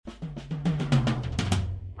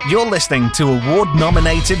You're listening to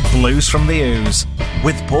award-nominated Blues from the Ooze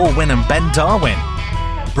with Paul Wynn and Ben Darwin.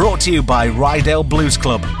 Brought to you by Rydale Blues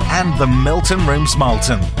Club and the Milton Rooms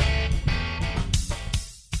Malton.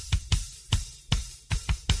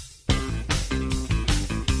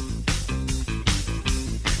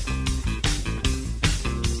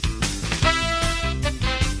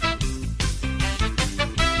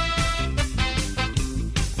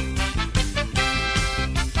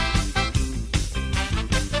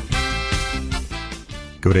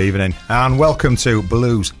 Good evening and welcome to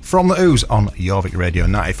Blues from the Ooze on Jorvik Radio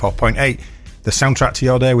 94.8. The soundtrack to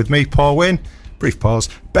your day with me, Paul Wynn. Brief pause.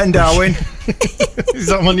 Ben Darwin. Is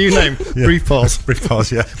that my new name? Yeah. Brief pause. Brief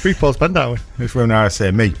pause, yeah. Brief pause, Ben Darwin. It's when I say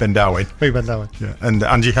me, Ben Darwin. Me, Ben Darwin. Yeah. And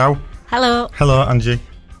Angie Howe. Hello. Hello, Angie.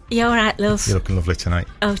 You alright, love? You're looking lovely tonight.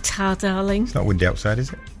 Oh, tar, darling. It's not windy outside,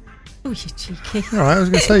 is it? Oh, you cheeky. Alright, I was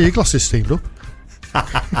going to say, your glasses steamed up.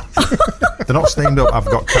 They're not steamed up. I've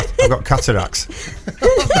got cataracts.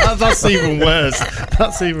 That's even worse.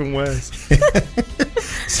 That's even worse.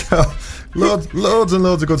 So, loads and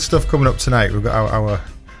loads of good stuff coming up tonight. We've got our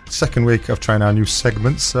second week of trying our new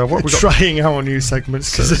segments. So what we got? Trying our new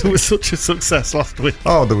segments because it was such a success last week.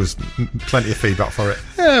 Oh, there was plenty of feedback for it.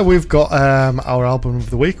 Yeah, we've got our album of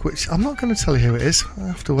the week, which I'm not going to tell you who it is. I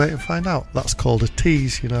have to wait and find out. That's called a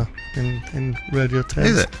tease, you know, in radio terms.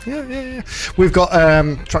 Is it? Yeah. We've got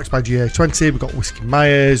tracks by GA20. We've got Whiskey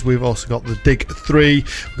Myers. We've also got the Dig 3.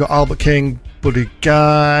 We've got Albert King, Buddy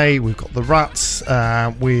Guy. We've got the Rats.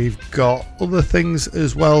 We've got other things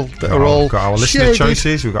as well that are all got our listener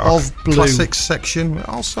choices. We've got our blue. Classics section.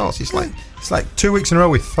 All sorts. It's like 2 weeks in a row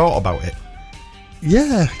we thought about it.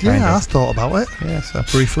 Yeah, Kind of. I thought about it. Yeah, so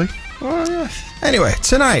Briefly. Well, yeah. Anyway,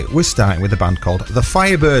 tonight we're starting with a band called the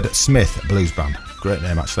Firebird Smith Blues Band. Great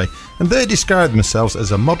name, actually. And they describe themselves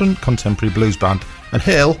as a modern contemporary blues band and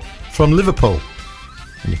hail from Liverpool.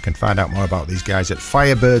 And you can find out more about these guys at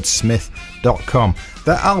firebirdsmith.com.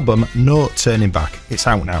 Their album, No Turning Back, it's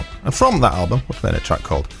out now. And from that album, we're playing a track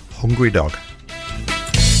called Hungry Dog.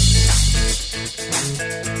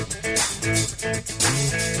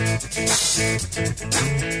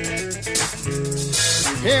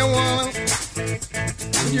 Hey woman,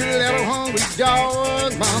 you little hungry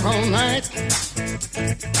dog bound all night.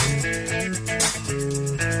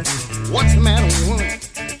 What's the matter, woman?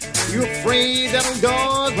 You afraid that old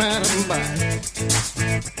dog might bite?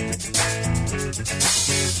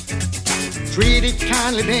 Treat it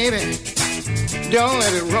kindly, baby. Don't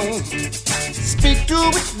let it roam. Speak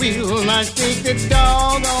to it real nice. Take the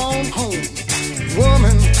dog on home.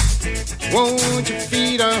 Woman, won't you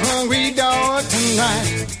feed a hungry dog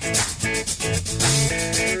tonight?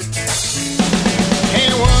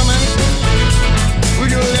 Hey woman, will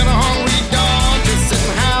you let a hungry dog just sit in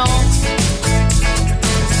the house?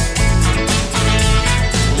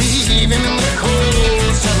 Leave him in the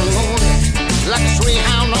cold, so lonely, like a stray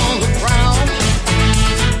hound on the prowl.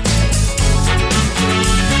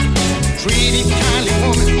 Treat him kindly,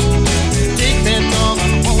 woman. Take that dog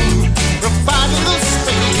on home. Provide a little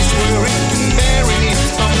space where it can bury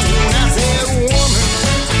its bone. I said, woman,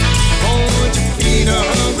 won't you feed a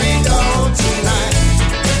hungry dog tonight?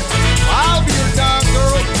 I'll be your dog,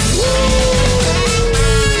 girl.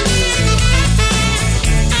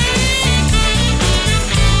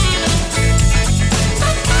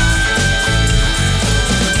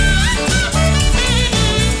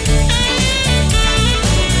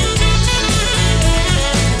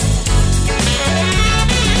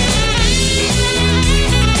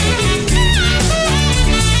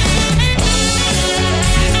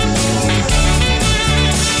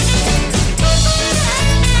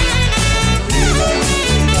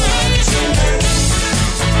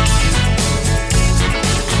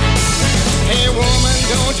 Hey woman,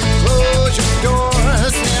 don't you close your door.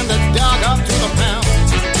 Send the dog up to the pound.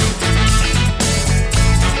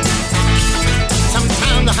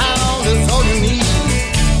 Sometimes the hound is all you need.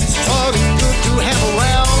 It's sort of good to have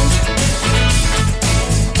around.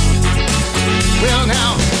 Well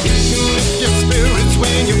now, you can lift your spirits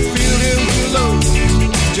when you're feeling low.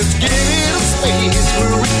 Just give it a space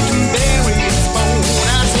where it can bury its bone.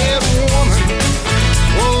 I said, woman,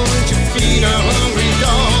 won't you feed a hungry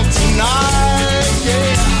dog tonight?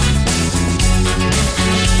 Yeah,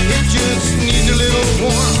 it just needs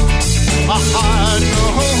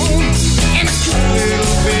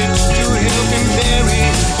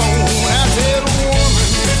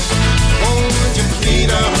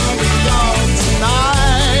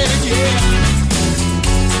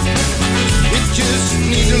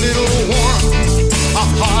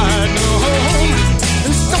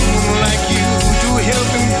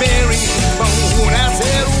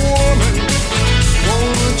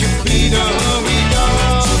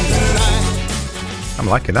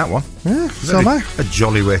liking that one. Yeah, so am I. A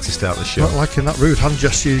jolly way to start the show. Not liking that rude hand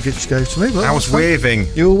gesture you just gave to me. But I was that's fine. waving.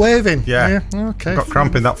 You were waving? Yeah. Okay. Got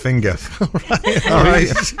cramp in that finger. All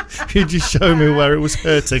right. You just show me where it was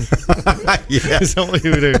hurting. Yeah. Is that what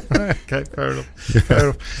you were doing? Okay, fair enough. Fair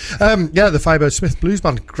enough. Yeah, the Firebird Smith Blues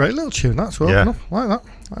Band. Great little tune, that's well. Yeah. No, like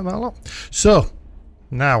that a lot. So,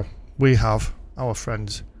 now we have our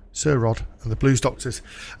friends Sir Rod and the Blues Doctors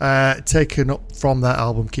taken up from their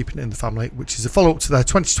album Keeping It in the Family, which is a follow-up to their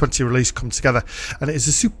 2020 release, Come Together, and it is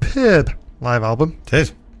a superb live album. It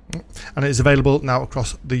is. And it is available now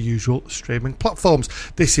across the usual streaming platforms.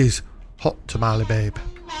 This is Hot Tamale Babe.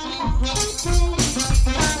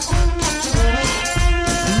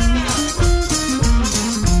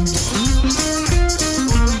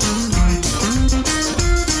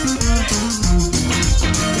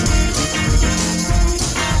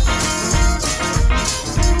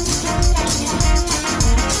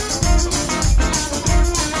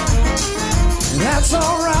 That's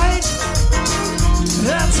alright.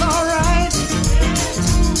 That's alright.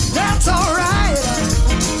 That's alright.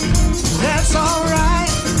 That's alright.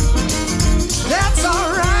 That's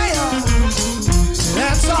alright.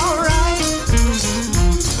 That's alright.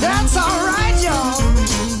 That's alright, y'all.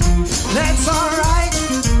 That's alright.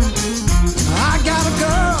 I got a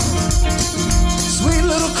girl, sweet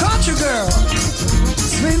little country girl,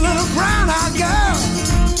 sweet little brown-eyed girl,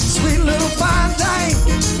 sweet little fine thing.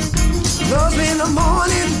 Love me in the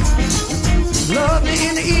morning, love me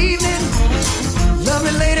in the evening, love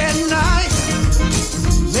me late at night,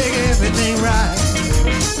 make everything right.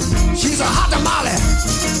 She's a hot tamale,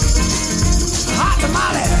 hot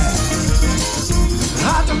tamale,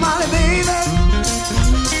 hot tamale baby,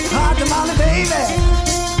 hot tamale baby,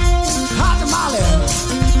 hot tamale.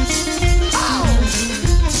 Oh,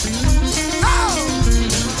 oh.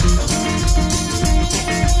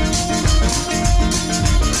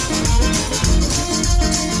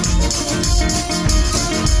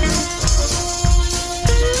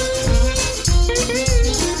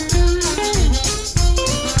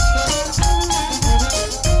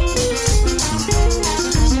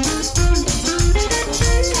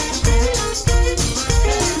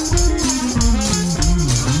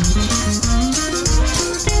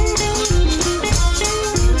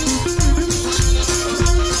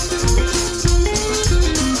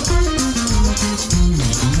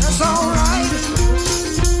 That's alright.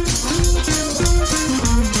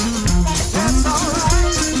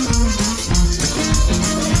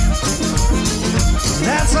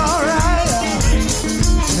 That's alright.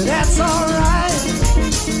 That's alright.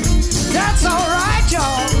 That's alright. That's alright,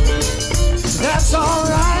 y'all. That's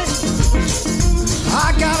alright.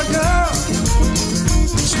 I got a girl,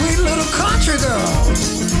 sweet little country girl,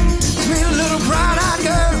 sweet little brown-eyed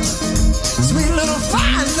girl, sweet little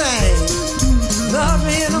fine thing. Love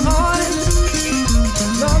me in the morning,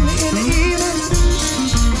 love me in the evening,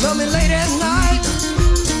 love me late at night,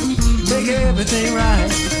 make everything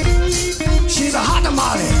right. She's a hot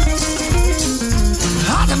tamale,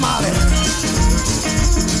 hot tamale,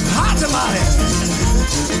 hot tamale,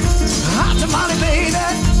 hot tamale baby,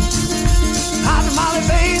 hot tamale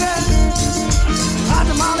baby, hot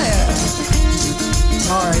tamale.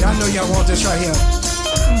 All right, I know y'all want this right here.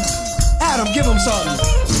 Adam, give him something.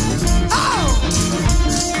 Oh!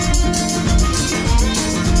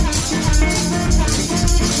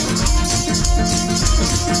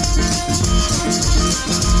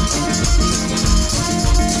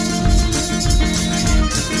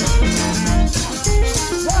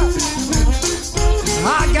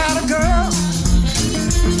 I got a girl,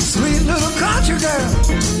 sweet little country girl,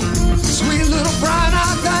 sweet little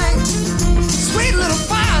brown-eyed thing, sweet little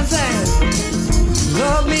fine thing.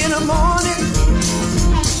 Love me in the morning,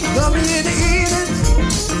 love me in the evening,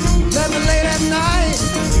 love me late at night,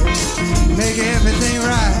 make everything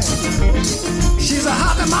right. She's a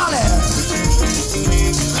hot tamale,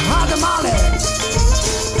 hot tamale,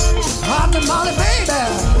 hot tamale baby,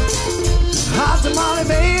 hot tamale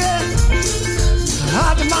baby.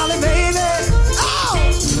 Hot tamale, baby. Oh,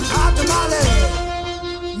 hot tamale.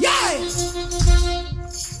 Yeah.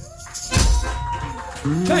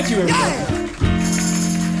 Thank you, everybody.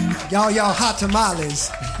 Yeah. Y'all hot tamales.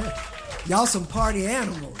 Y'all some party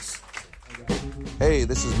animals. Hey,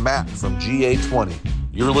 this is Matt from GA20.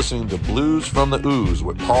 You're listening to Blues from the Ooze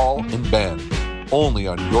with Paul and Ben, only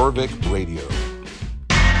on Jorvik Radio.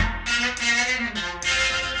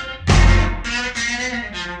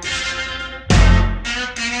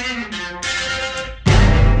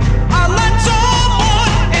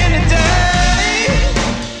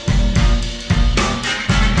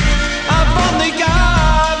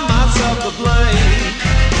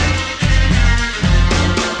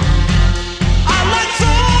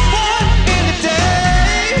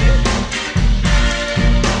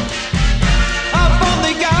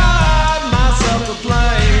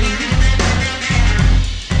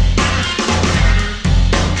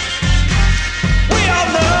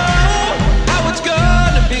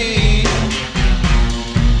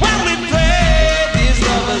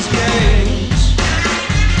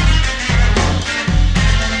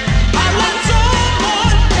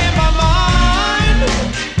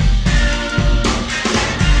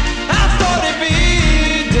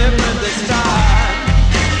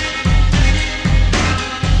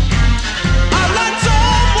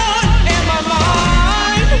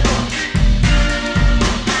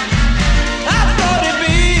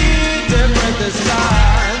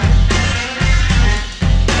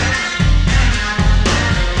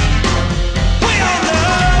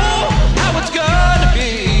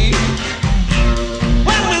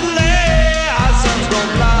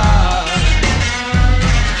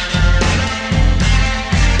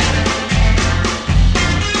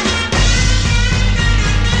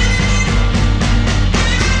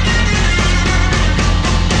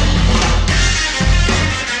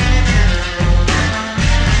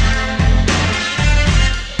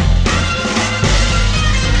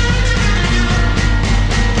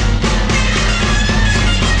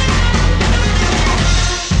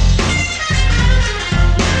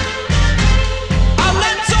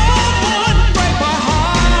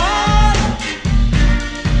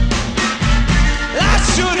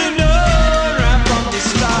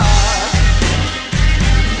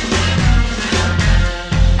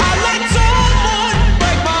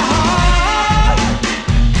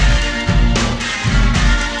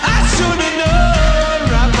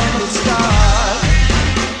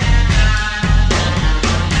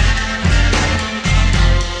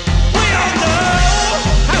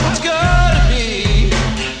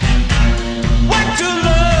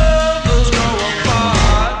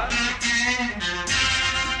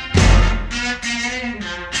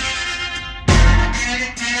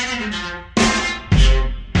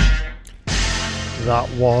 That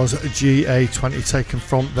was GA20, taken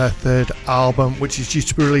from their third album, which is due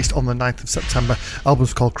to be released on the 9th of September.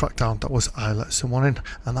 Album's called Crackdown. That was I Let Someone In,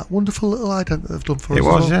 and that wonderful little ident that they've done for us. It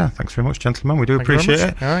was, as well. yeah. Thanks very much, gentlemen. We do Thank you very appreciate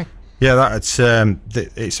much. it. Aye. Yeah,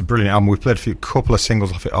 it's a brilliant album. We've played a couple of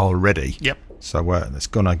singles off it already. Yep. So it's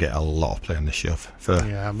going to get a lot of play on this show.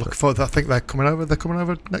 Yeah, I'm looking forward to that. I think they're coming over. They're coming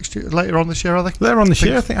over next year, later on this year, are they? Later on this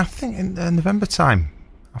year, I think in November time.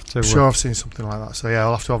 I'm sure I've seen something like that. So yeah,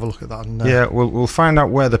 I'll have to have a look at that. And, yeah, we'll find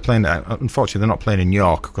out where they're playing. Unfortunately, they're not playing in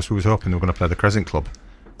York because we was hoping they were going to play the Crescent Club.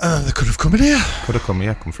 They could have come in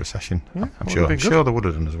here. Come for a session. Yeah, I'm sure they would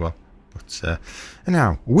have done as well. But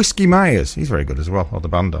now, Whiskey Myers, he's very good as well, or the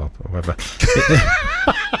band or whoever.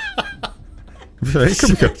 What's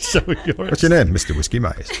your name, Mr. Whiskey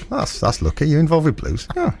Myers? That's lucky. You involved with blues?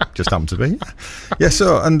 Oh, just happened to be. Yeah.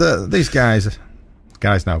 So and these guys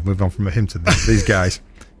now have moved on from him to these guys.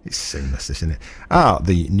 It's seamless, isn't it?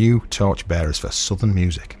 The new torchbearers for Southern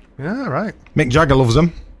music. Yeah, right. Mick Jagger loves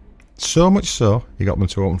them. So much so, he got them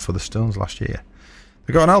to open for the Stones last year.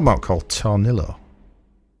 They got an album out called Tornillo.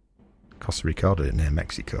 Because they recorded it near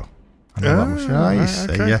Mexico. I know that much. You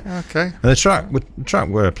see, okay, yeah. Okay. And the track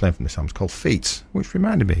we're playing from this album is called Feet, which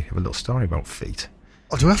reminded me of a little story about feet.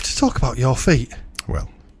 Oh, do we have to talk about your feet? Well,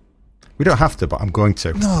 we don't have to, but I'm going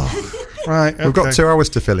to. No. Right. Okay. We've got 2 hours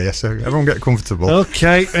to fill here, so everyone get comfortable.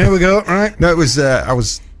 Okay, here we go. Right. No, it was I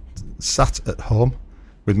was sat at home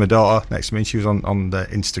with my daughter next to me. She was on the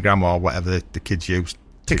Instagram or whatever the kids use.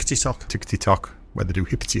 Tickety-tock, where they do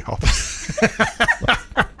hippity hop.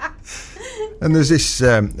 And there's this,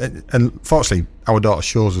 and fortunately, our daughter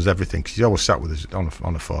shows us everything because she's always sat with us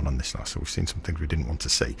on a phone on this now, so we've seen some things we didn't want to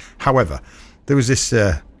see. However, there was this,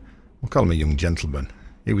 we'll call him a young gentleman.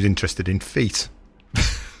 He was interested in feet.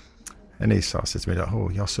 And he sort of said to me,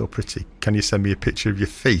 "Oh, you're so pretty. Can you send me a picture of your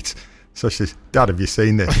feet?" So she says, "Dad, have you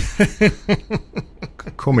seen this?"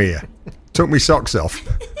 Come here. Took me socks off.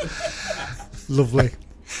 Lovely.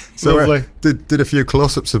 So Lovely. Did a few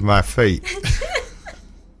close-ups of my feet.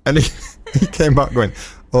 And he came back going,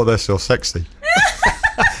 "Oh, they're so sexy."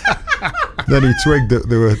 Then he twigged that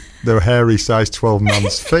they were hairy size 12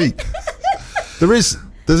 man's feet.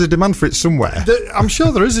 There's a demand for it somewhere. I'm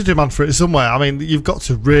sure there is a demand for it somewhere. I mean, you've got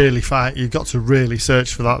to really find. You've got to really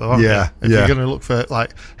search for that, though. Haven't Yeah, you? If yeah. you're going to look for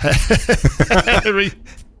like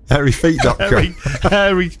Hairyfeet.com.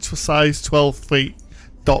 hairy size 12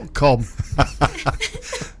 feet.com.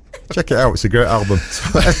 Check it out. It's a great album.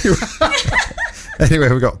 So anyway,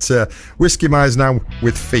 we've got Whiskey Myers now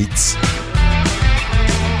with Feet.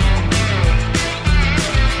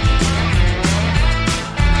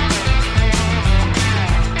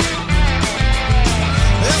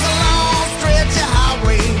 There's a long stretch of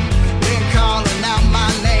highway, been calling out my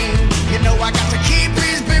name. You know I got to keep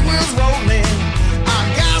these big wheels rolling. I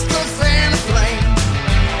got to fan the flame.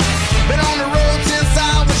 Been on the road since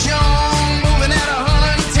I was young, moving at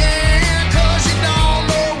 110. 'Cause you don't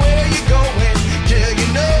know where you're going till you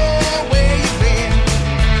know where you've been.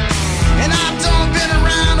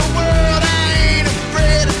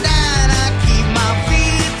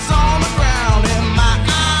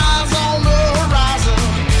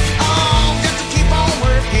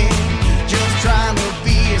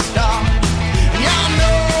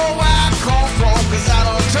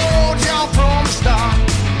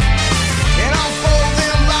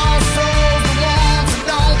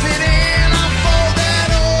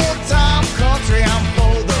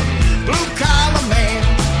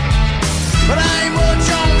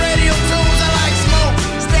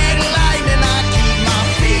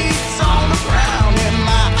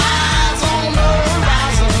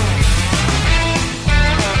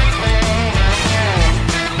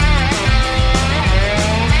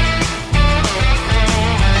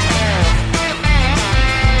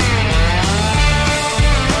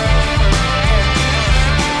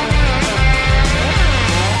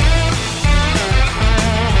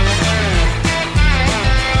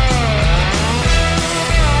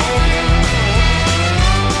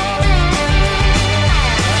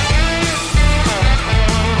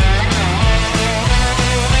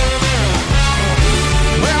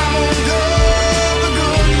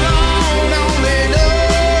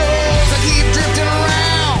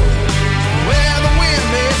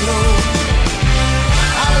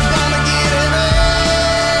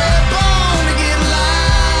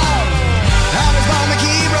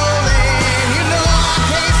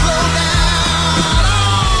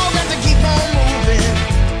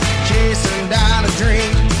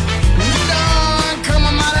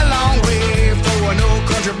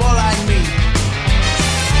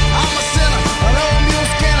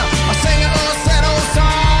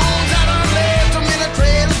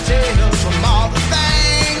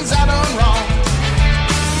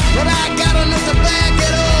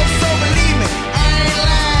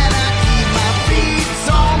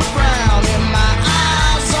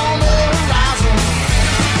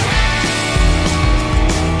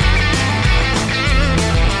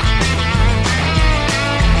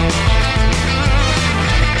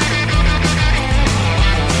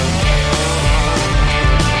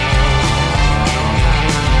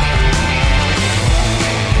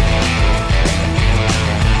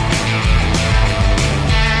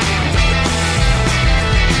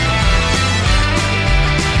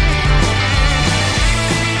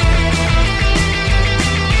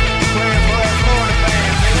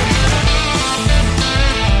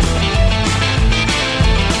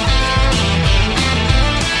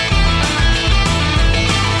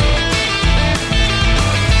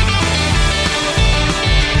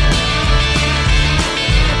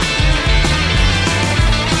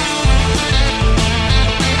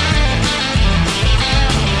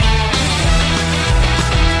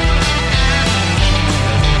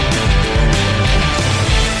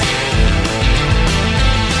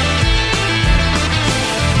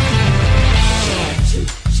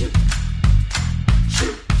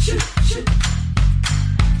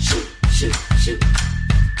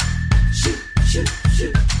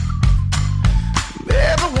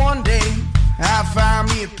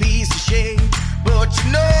 find me a piece of shade. But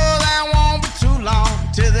you know that won't be too long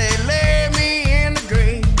till they lay me in the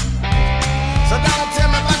grave. So don't tell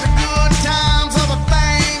me about the good times or the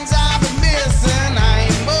things I've been missing. I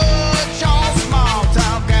ain't much on small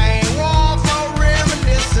talk, I ain't one for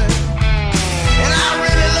reminiscing. And I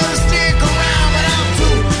really love to stick around, but I'm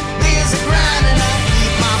too busy grinding. I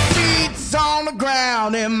keep my feet on the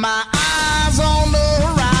ground and my eyes on the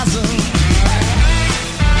horizon.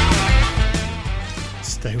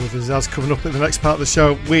 Stay with us, as coming up in the next part of the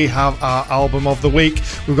show, we have our album of the week.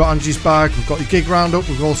 We've got Angie's Bag, we've got your gig roundup,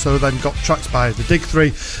 we've also then got tracks by the Dig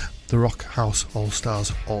 3, the Rock House All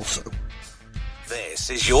Stars also.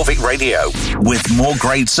 This is Jorvik Radio, with more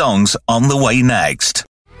great songs on the way next.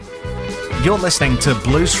 You're listening to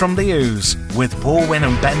Blues from the Ooze with Paul Wynn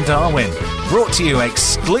and Ben Darwin, brought to you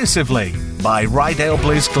exclusively by Rydale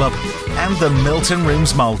Blues Club and the Milton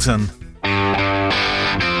Rooms Malton.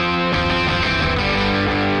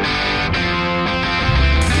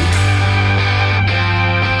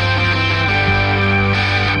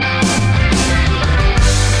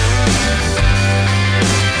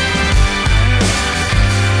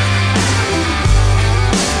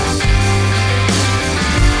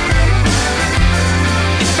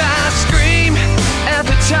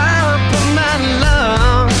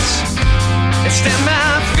 Stand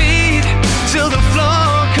my feet till the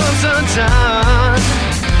floor comes undone.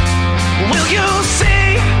 Will you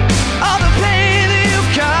see all the pain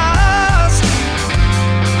you've caused?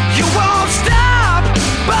 You won't stop,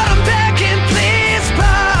 but I'm begging, please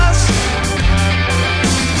pause.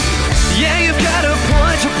 Yeah, you've got a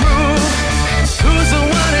point to prove. Who's the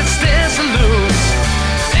one that stands to lose?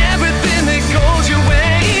 Everything that goes your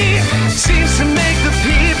way seems to make the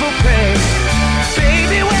people pay.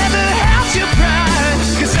 Baby, where the hell's your pride?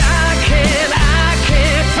 'Cause I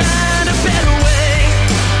can't find a better way.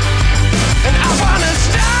 And I wanna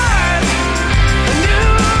start a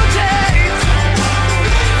new day.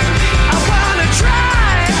 I wanna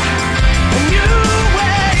try a new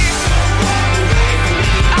way.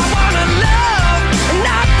 I wanna love and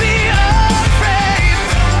not be afraid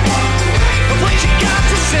of what you got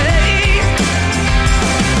to say.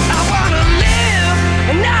 I wanna live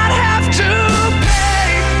and not have to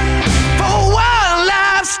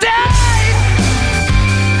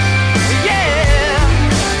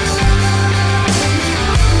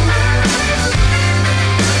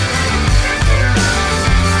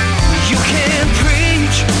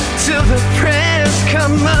till the prayers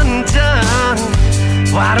come undone.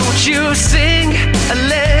 Why don't you sing a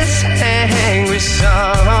less angry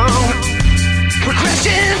song?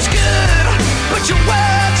 Progression's good, but your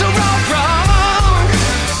words are all wrong.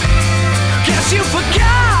 Guess you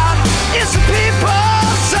forgot it's a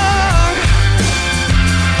people's song.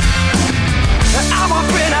 I'm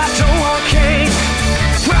afraid I don't want cake.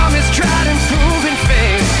 Promise tried and proven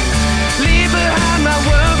fake. Leave behind my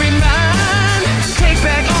worried mind. Take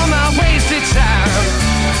back all my wasted time.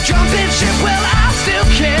 Jumping ship, well I still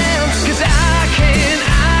can. 'Cause I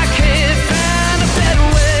can't find a better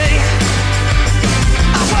way.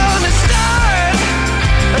 I wanna start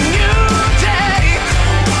a new day.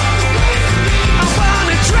 I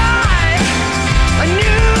wanna try a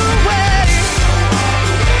new way.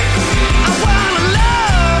 I wanna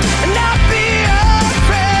love and not be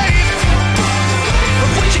afraid of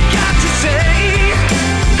what you got to say.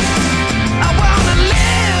 I wanna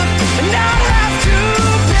live and not have to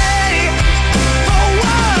pay for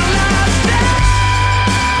what I say.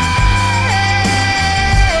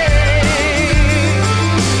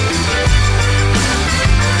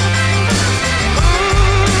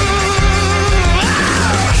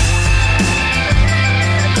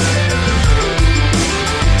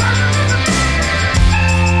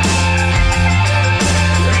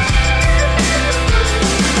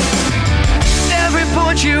 Every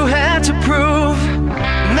point you had to prove,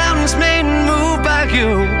 mountains made and moved by you.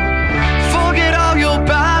 Forget all your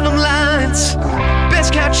bottom lines. Best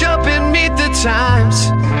catch up and meet the times.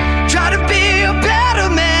 Try to be a better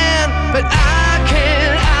man, but I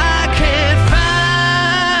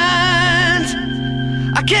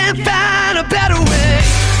can't find a better way.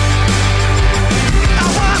 I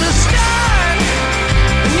wanna start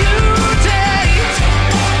a new day.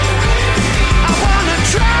 I wanna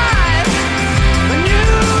try a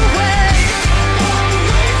new way.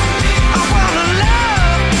 I wanna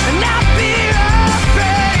love and not be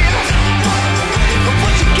afraid of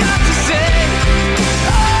what you got to say.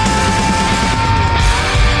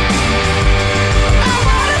 I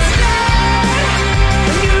wanna start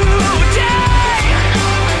a new day.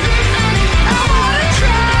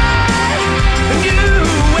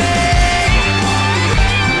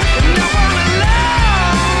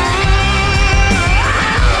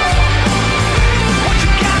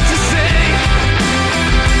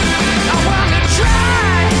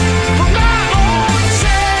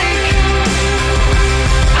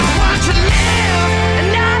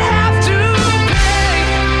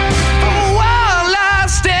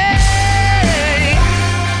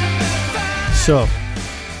 So,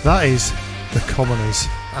 that is The Commoners,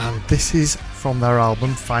 and this is from their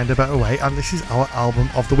album Find a Better Way, and this is our album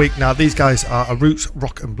of the week. Now, these guys are a roots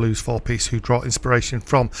rock and blues four-piece who draw inspiration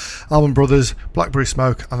from Allman Brothers, Blackberry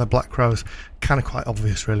Smoke, and the Black Crowes. Kind of quite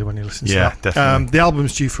obvious, really, when you listen to that. Yeah, definitely. The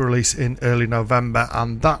album's due for release in early November,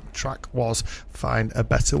 and that track was Find a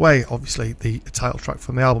Better Way, obviously the title track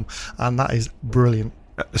from the album, and that is brilliant.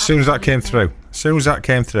 As soon as that came through,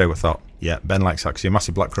 I thought, yeah, Ben likes that because you're a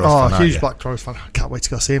massive Black Crowes fan, Oh, aren't huge you? Black Crowes fan. I can't wait to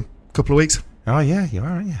go see him. A couple of weeks. Oh, yeah, you are,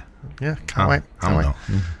 aren't you? Yeah, can't wait. I'm not.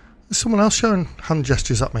 There's someone else showing hand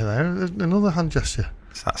gestures at me there. Another hand gesture.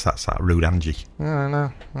 That's that rude Angie.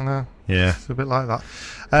 Yeah, I know. Yeah. It's a bit like that.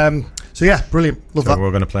 So yeah, brilliant. Love So that.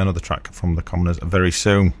 we're going to play another track from The Commoners very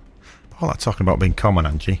soon. All that talking about being common,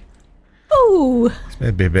 Angie. Oh, It's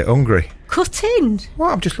made me a bit hungry. cut in.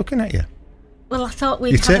 What? I'm just looking at you. Well, I thought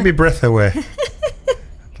we'd You have take my breath away.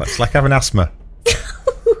 It's like having asthma.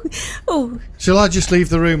 Oh, Shall I just leave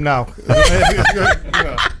the room now?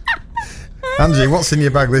 Angie, what's in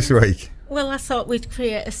your bag this week? well, I thought we'd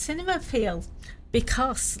create a cinema feel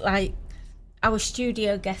because, like, our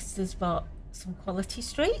studio guest has bought some Quality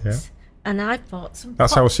Streets, Yeah. and I've bought some.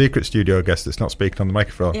 That's our secret studio guest that's not speaking on the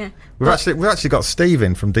microphone. Yeah. We've actually got Steve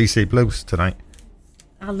in from DC Blues tonight.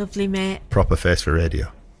 Our lovely mate. Proper face for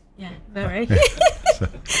radio. Yeah, very.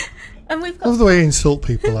 And we've Love got. the way you insult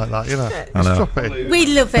people like that, you know. I know. Just drop it in. We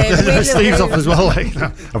love it. We love Steve's it. off as well, like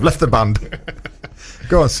that. I've left the band.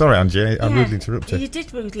 Go on, sorry, Angie. I Yeah, rudely interrupted. You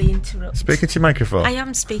did rudely interrupt. Speaking to your microphone. I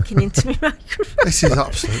am speaking into my microphone. This is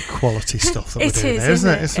absolute quality stuff that we're It doing is, here, isn't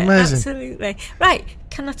it? It's amazing. Absolutely. Right,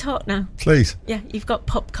 can I talk now? Please. Yeah, you've got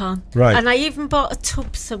popcorn. Right. And I even bought a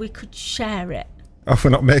tub so we could share it. Oh, we're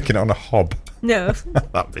not making it on a hob. No.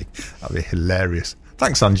 That'd be hilarious.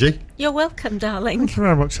 Thanks, Angie. You're welcome, darling. Thank you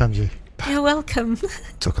very much, Angie. You're welcome.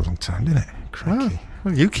 Took a long time, didn't it? Crikey.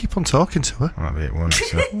 Well, you keep on talking to her. Maybe it won't.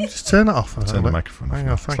 So. Just turn it off. Turn the microphone off. Hang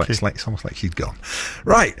on, thank you. It's almost like she's gone.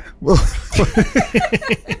 Right. We'll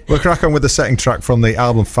crack on with the second track from the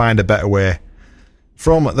album Find a Better Way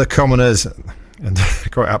from The Commoners. And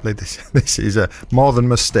quite happily, this is More Than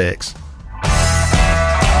Mistakes.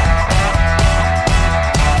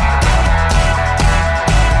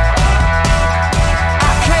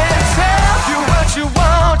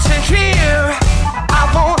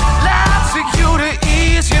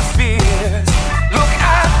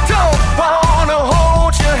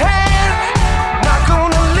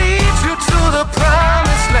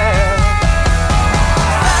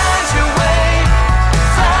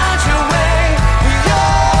 Find your way, your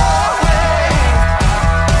way.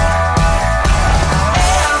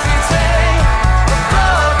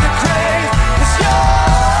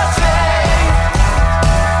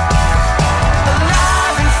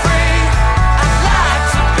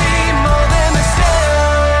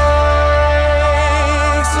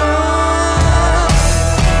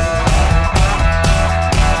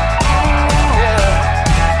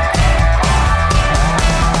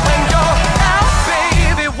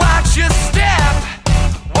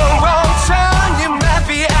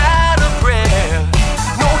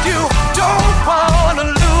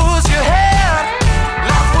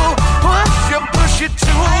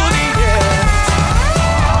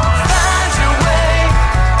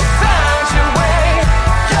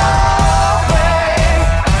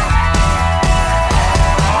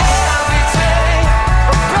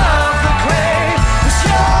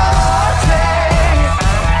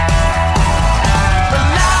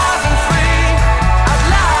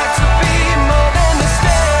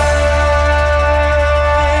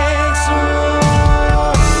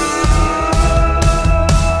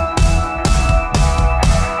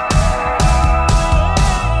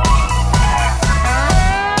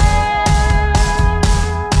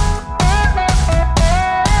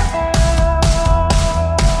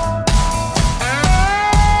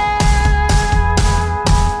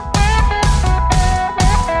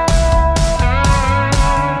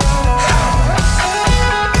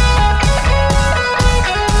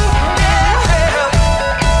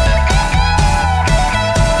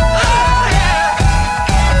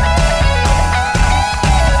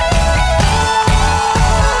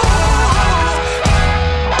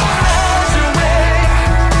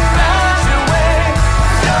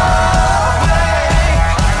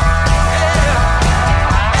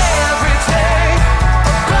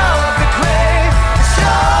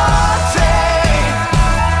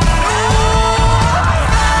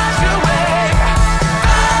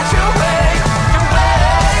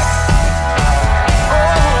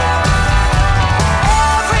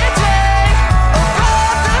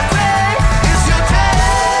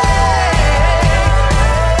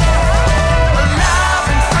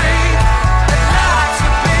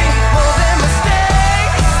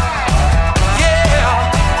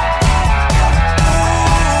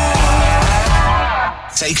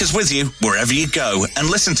 Take us with you wherever you go and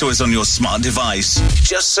listen to us on your smart device.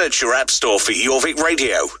 Just search your app store for Jorvik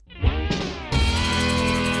Radio.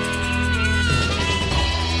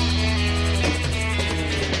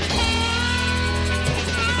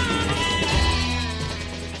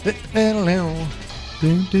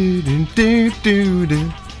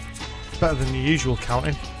 Better than the usual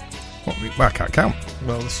counting. What? Well, I can't count.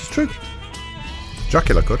 Well, this is true.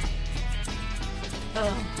 Dracula could.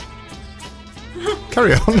 Oh.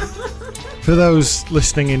 Carry on. For those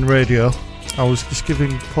listening in radio, I was just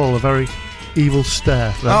giving Paul a very evil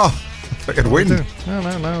stare. Then. Oh, I could win. No,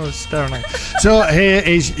 I was staring at it. So here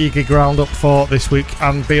is your gig roundup for this week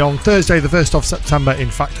and beyond. Thursday, the 1st of September, in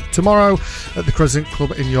fact, tomorrow at the Crescent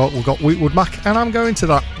Club in York, we've got Wheatwood Mac, and I'm going to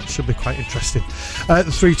that. It should be quite interesting. At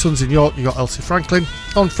the Three Tons in York, you've got Elsie Franklin.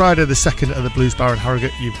 On Friday, the 2nd, at the Blues Bar in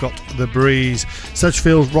Harrogate, you've got The Breeze,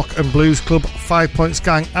 Sedgefield Rock and Blues Club, 5 Points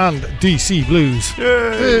Gang, and DC Blues.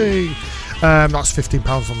 Yay! That's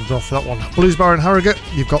 £15 on the door for that one. Blues Bar in Harrogate,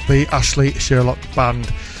 you've got the Ashley Sherlock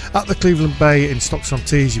Band. At the Cleveland Bay in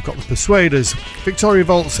Stocks-on-Tees, you've got the Persuaders. Victoria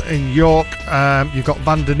Vaults in York, you've got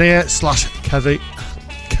Vanderneer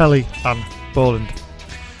 / Kelly and Boland.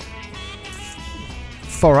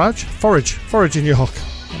 Forage in York.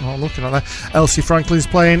 Oh, I'm looking at that. Elsie Franklin's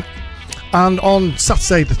playing. And on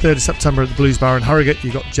Saturday, the 3rd of September, at the Blues Bar in Harrogate,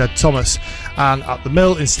 you've got Jed Thomas. And at the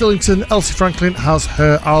Mill in Stillington, Elsie Franklin has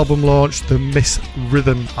her album launched, the Miss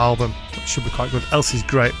Rhythm album, which should be quite good. Elsie's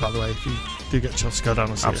great, by the way, if you do get a chance to go down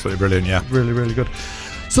and see Absolutely brilliant, yeah. Really, really good.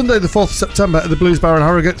 Sunday, the 4th of September, at the Blues Bar in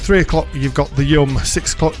Harrogate, 3 o'clock, you've got the Yum,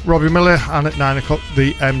 6 o'clock, Robbie Miller, and at 9 o'clock,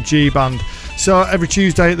 the MG Band. So every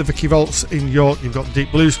Tuesday at the Vicky Vaults in York, you've got the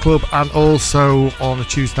Deep Blues Club, and also on a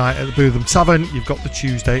Tuesday night at the Bootham Tavern, you've got the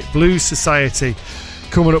Tuesday Blues Society.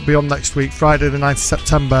 Coming up beyond next week, Friday the 9th of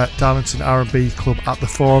September, Darlington R&B Club at the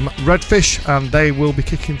Forum Redfish, and they will be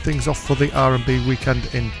kicking things off for the R&B weekend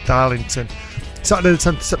in Darlington. Saturday the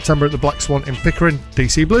 10th of September at the Black Swan in Pickering,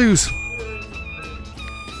 DC Blues.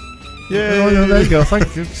 Yeah, oh, there you go,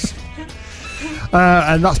 thank you.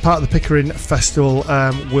 And that's part of the Pickering Festival.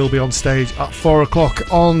 Will be on stage at 4 o'clock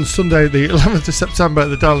on Sunday the 11th of September at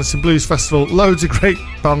the Darlington Blues Festival. Loads of great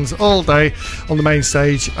bands all day on the main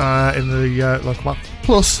stage in the local map.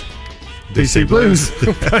 Plus DC Blues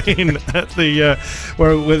playing at the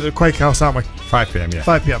we're at the Quake House, aren't we? 5 p.m, yeah.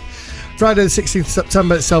 5 p.m. Friday the 16th of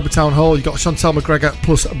September at Selby Town Hall, you've got Chantal McGregor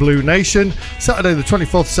plus Blue Nation. Saturday the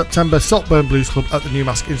 24th of September, Saltburn Blues Club at the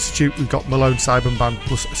Newmask Institute, we've got Malone Cybern Band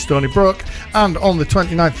plus Stony Brook. And on the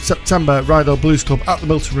 29th of September, Rydal Blues Club at the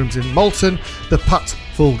Milton Rooms in Malton, the Pat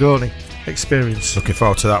Fulgoni Experience. Looking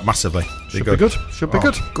forward to that massively. Should be good.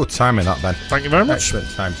 Good timing that, Ben. Thank you very much.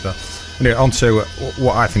 Excellent time, sir. Anyway, on to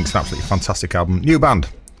what I think is an absolutely fantastic album. New band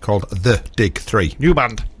called The Dig 3. New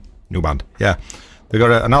band, yeah. They've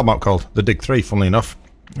got an album out called The Dig 3, funnily enough,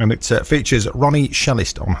 and it features Ronnie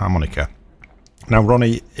Shellist on harmonica. Now,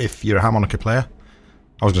 Ronnie, if you're a harmonica player,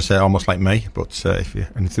 I was going to say almost like me, but if you're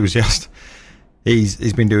an enthusiast,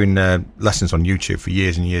 he's been doing lessons on YouTube for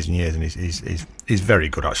years and years and years, and he's very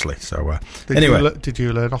good, actually. So did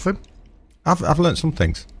you learn off him? I've learned some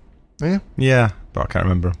things. Yeah? Yeah, but I can't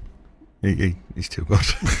remember him. He's too good.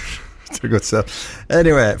 Too good, sir.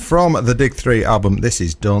 Anyway, from the Dig 3 album, this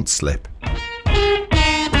is Don't Slip.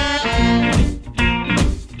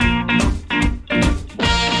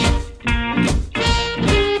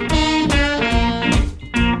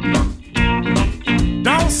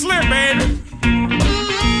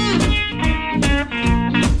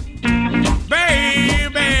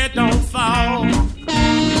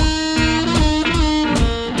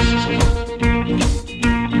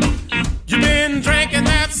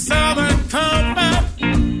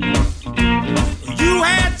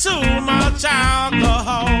 Too much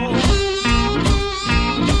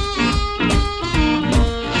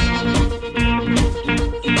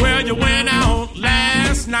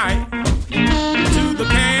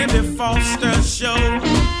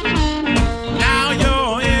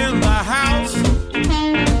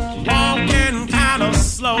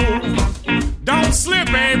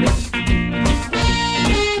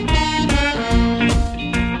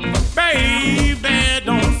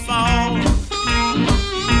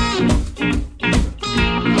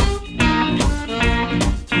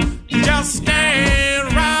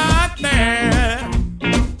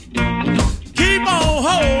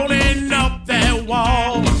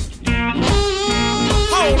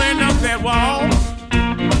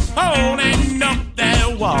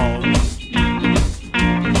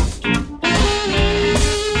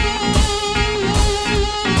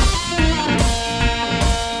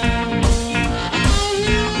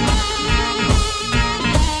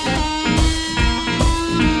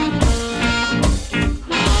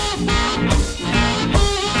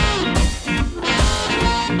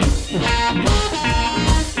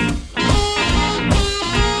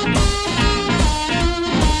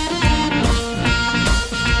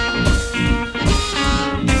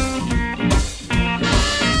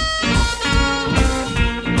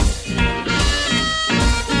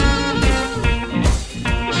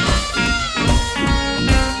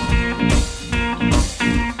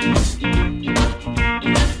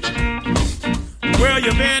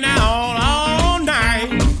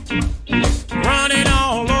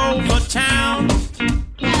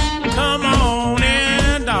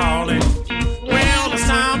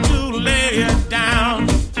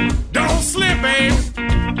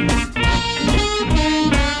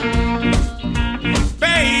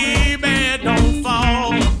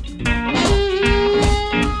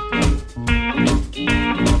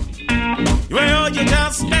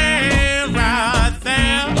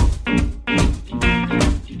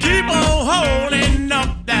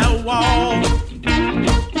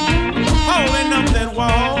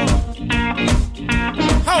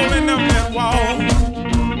wall.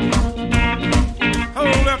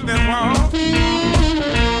 Hold up that wall.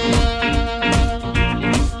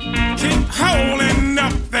 Keep holding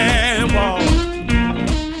up that wall.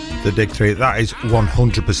 The Dig 3, that is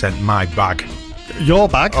 100% my bag. Your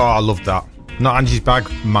bag? Oh, I love that. Not Angie's bag,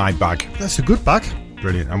 my bag. That's a good bag.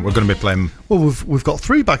 Brilliant. And we're going to be playing... Well, we've got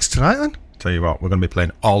 3 bags tonight then. Tell you what, we're going to be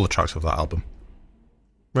playing all the tracks of that album.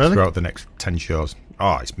 Really? Throughout the next 10 shows.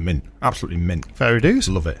 Oh, it's mint. Absolutely mint. Fair dues.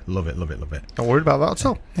 Love it, love it, love it, love it. Not worried about that at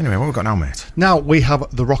all. Anyway, what have we got now, mate? Now we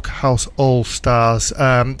have the Rock House All Stars.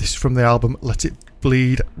 This is from the album Let It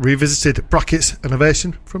Bleed Revisited. Brackets,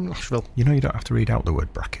 Innovation from Nashville. You know you don't have to read out the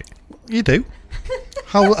word bracket. You do.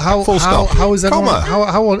 How Full stop. How is anyone?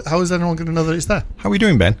 Comma. How is anyone going to know that it's there? How are you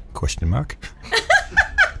doing, Ben? Question mark.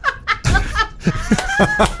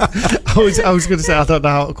 I was going to say I don't know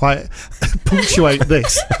how to quite punctuate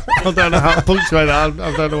this. I don't know how to punctuate that.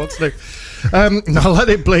 I don't know what to do. Now, Let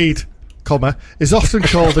It Bleed, comma, is often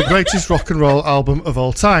called the greatest rock and roll album of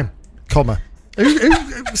all time, comma.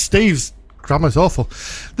 Steve's grammar's awful.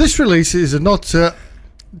 This release is a nod to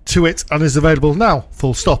it and is available now,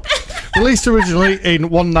 full stop. Released originally in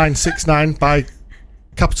 1969 by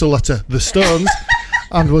capital letter The Stones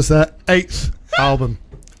and was their 8th album,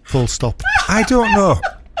 full stop. I don't know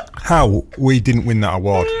how we didn't win that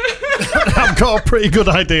award. I've got a pretty good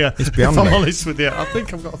idea, It's beyond if I'm me. honest with you. I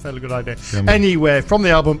think I've got a fairly good idea. Beyond me. Anyway, from the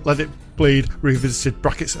album Let It Bleed Revisited,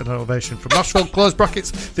 brackets and Innovation from Nashville, close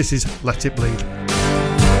brackets, this is Let It Bleed.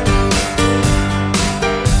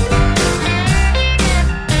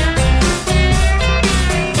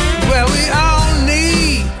 Well, we all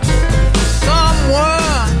need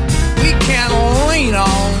someone we can lean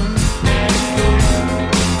on.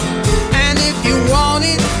 And if you want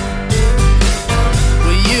it,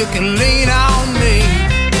 well, you can lean on me.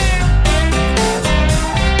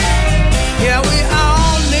 Yeah, we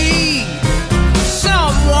all need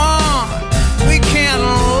someone we can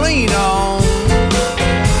lean on.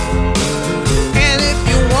 And if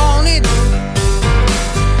you want it,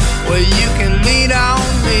 well, you can lean on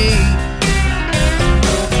me.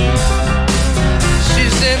 She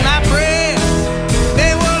said, my prayers,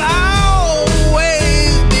 they will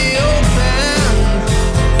always be open.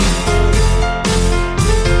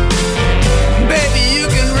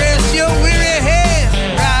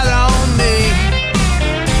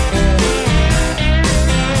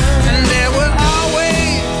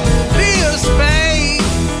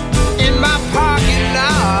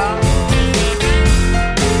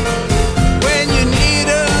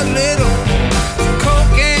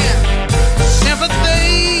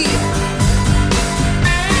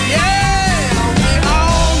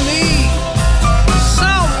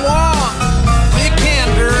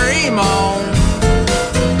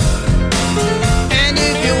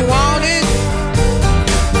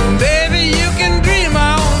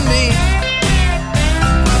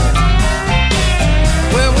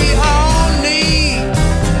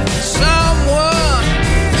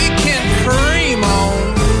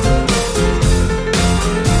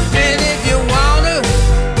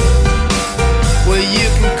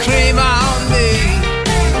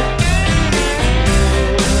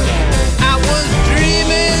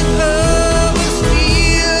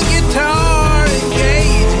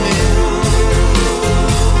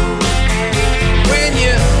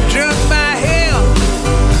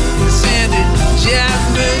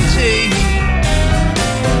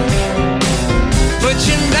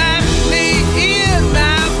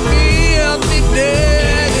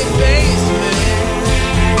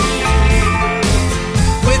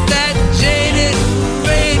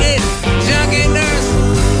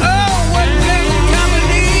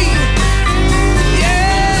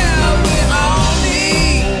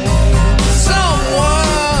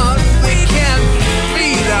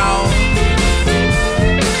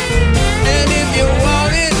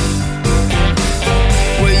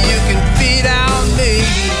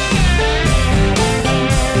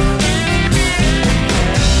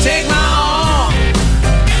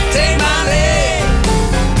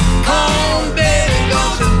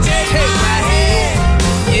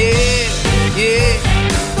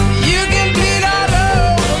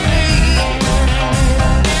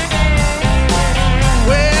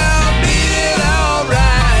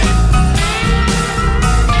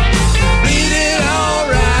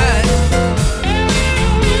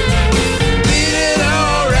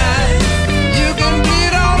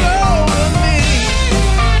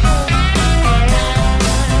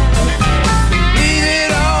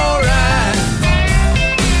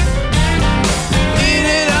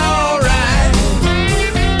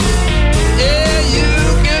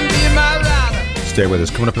 stay with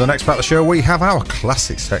us. Coming up in the next part of the show, we have our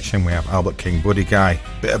classic section. We have Albert King, Buddy Guy,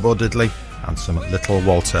 bit of Bo Diddley, and some Little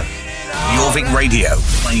Walter. Jorvik Radio,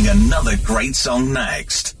 playing another great song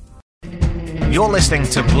next. You're listening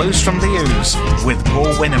to Blues from the Ooze with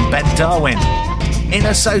Paul Wynn and Ben Darwin, in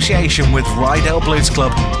association with Rydell Blues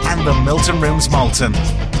Club and the Milton Rooms Malton.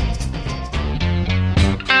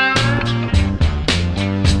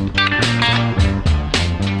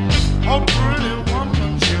 Oh, pretty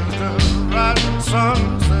woman, she's the rising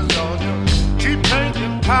sun, says all your cheap paint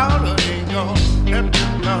and powder ain't gonna help you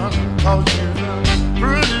none, 'cause she's a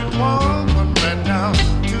pretty woman right down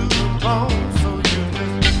to the bone, so you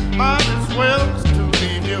just might as well to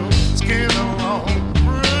leave your skin alone.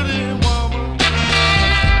 Pretty woman,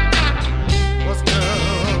 what's the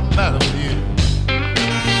matter with you?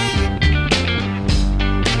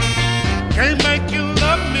 Can't make you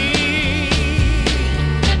love me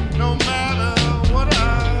no matter what I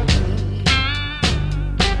do.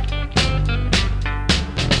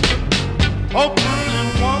 Oh, pretty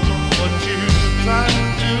woman, what you trying to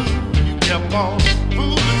do? You kept on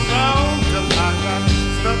fooling around till I got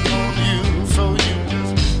stuck on you. So you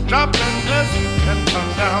just drop that dress and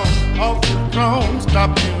come down off the throne.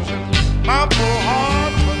 Stop using my poor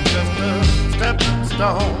heart for just a stepping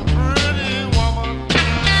stone. Pretty woman,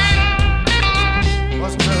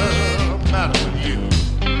 what's the matter with you?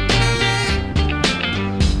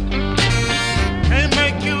 Can't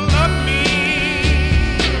make you love me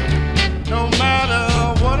no matter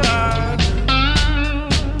what I do.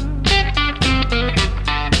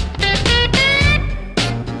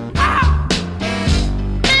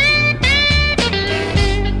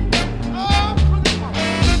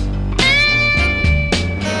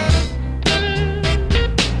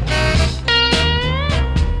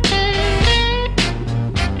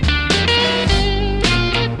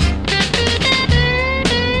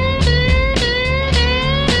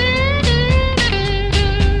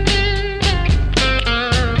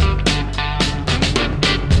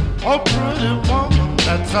 Oh, pretty woman,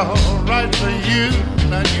 that's all right for you.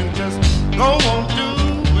 Now you just go on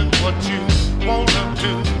doing what you wanna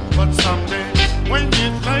do. But someday, when you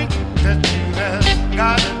think that you have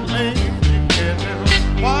got it made, you get in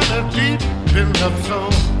water deep in love, so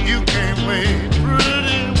you can't wait.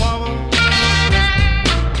 Pretty woman,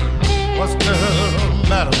 what's the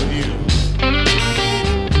matter with you?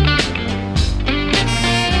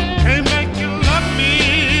 Can't make you love me,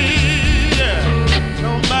 yeah,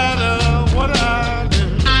 no matter what I do.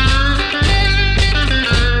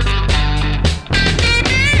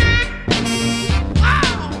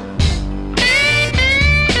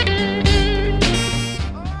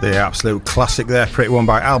 The absolute classic there, Pretty One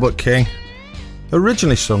by Albert King.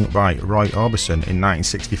 Originally sung by Roy Orbison in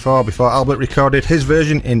 1964 before Albert recorded his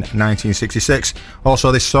version in 1966.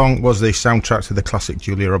 Also, this song was the soundtrack to the classic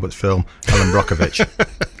Julia Roberts film Ellen Brockovich.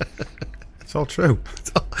 It's all true.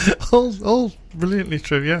 All brilliantly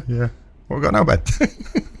true, yeah. Yeah. What have we got now, Ben?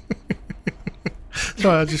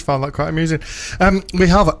 Sorry, I just found that quite amusing. We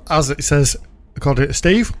have, as it says, according to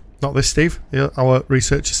Steve, not this Steve, our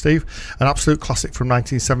researcher Steve, an absolute classic from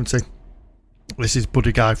 1970. This is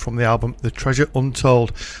Buddy Guy from the album The Treasure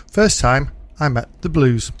Untold. First time I met the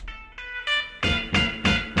blues.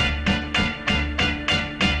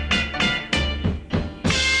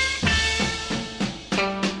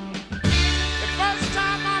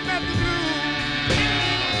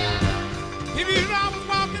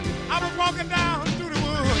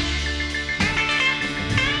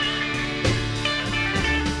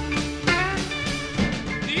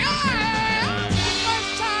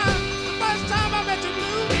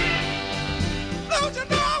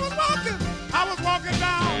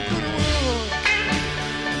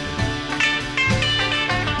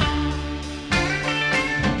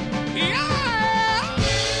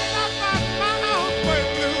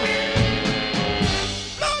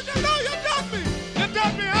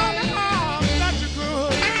 That you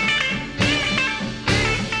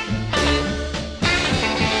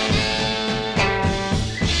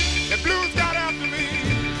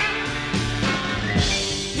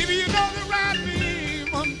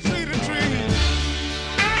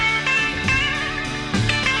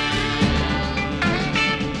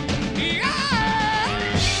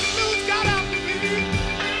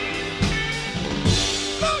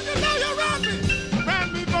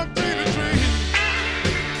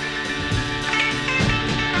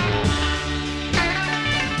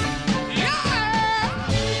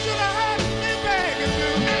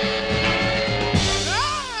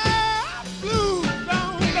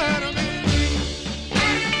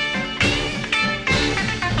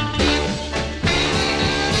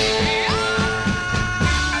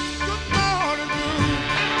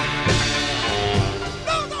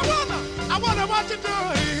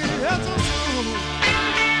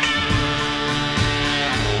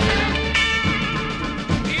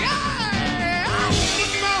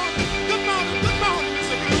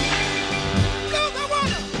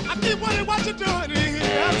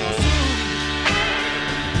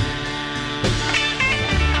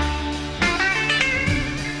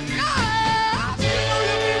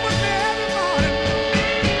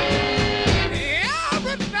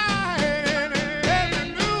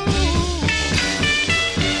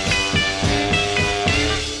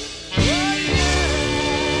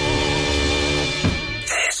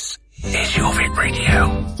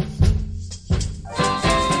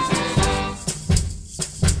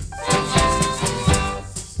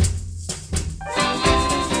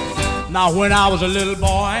Now when I was a little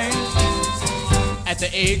boy, at the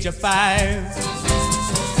age of 5,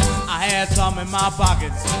 I had some in my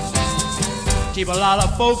pocket, keep a lot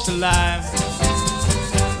of folks alive.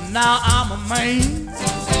 Now I'm a man,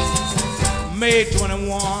 made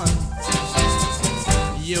 21.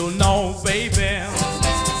 You know, baby,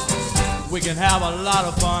 we can have a lot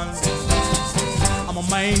of fun. I'm a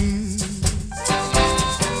man,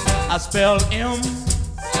 I spell M-A-N,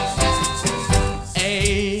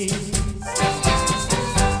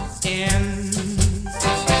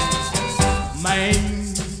 man.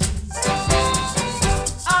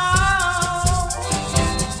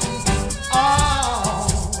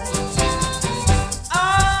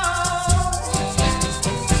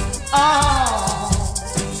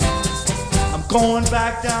 Going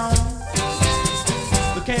back down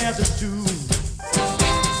the Kansas too.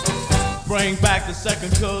 Bring back the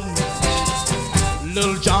second cousin,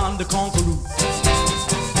 Little John the Conqueror.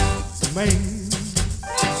 Man,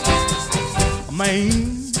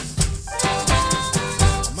 man.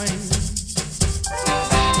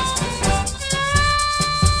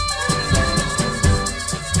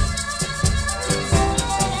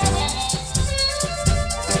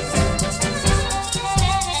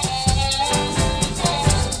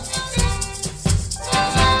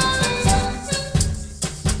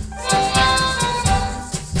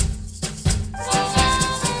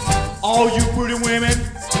 All you pretty women,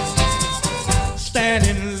 stand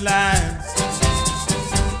in line.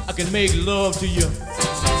 I can make love to you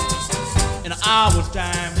in an hour's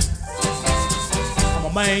time. I'm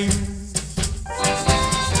a man.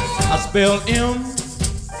 I spell M-A-N,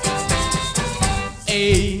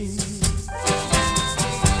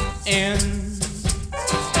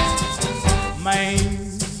 man.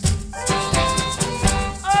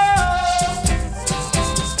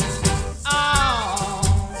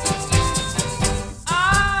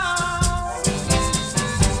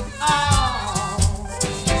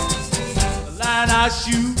 I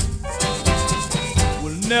shoot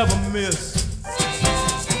will never miss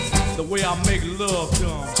the way I make love to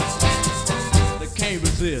them. They can't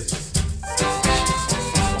resist.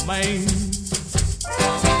 Man,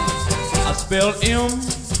 I spell M-A-N,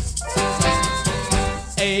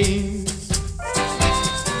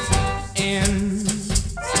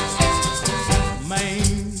 man.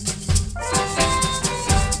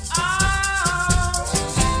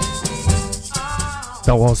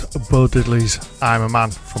 That was Bo Diddley's I'm a Man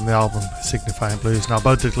from the album Signifying Blues. Now,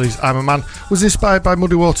 Bo Diddley's I'm a Man was inspired by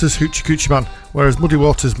Muddy Waters' Hoochie Coochie Man, whereas Muddy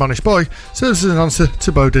Waters' Mannish Boy serves as an answer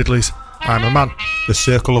to Bo Diddley's I'm a Man. The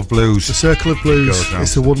Circle of Blues. The Circle of Blues.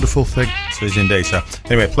 It's a wonderful thing. It is indeed, sir.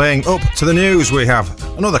 Anyway, playing up to the news, we have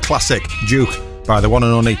another classic, Duke, by the one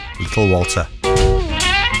and only Little Walter.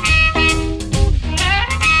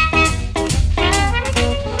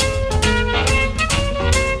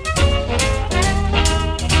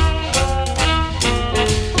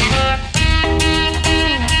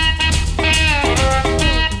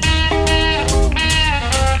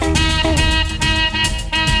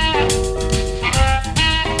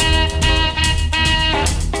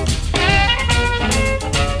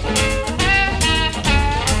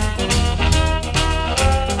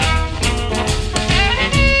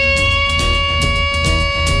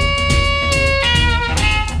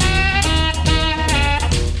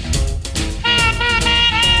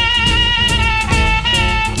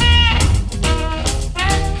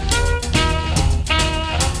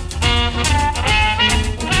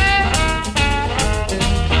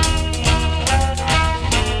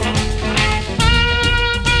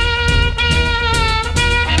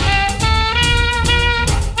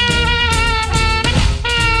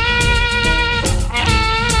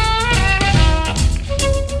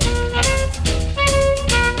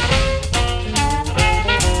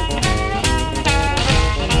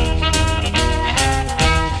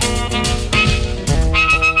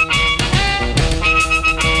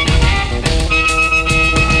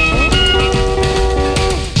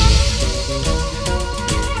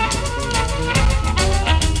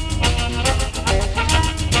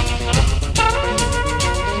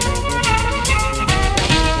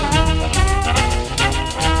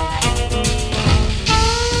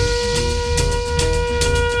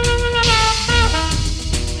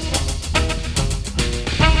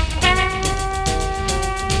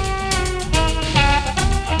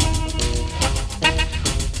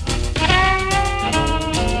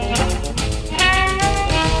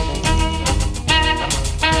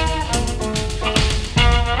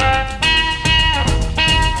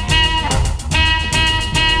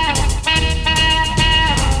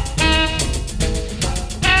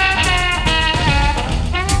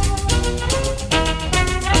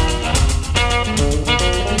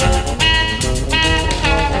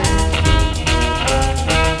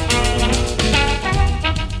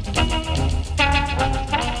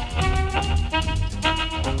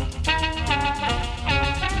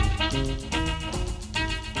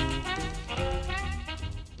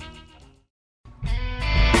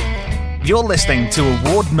 You're listening to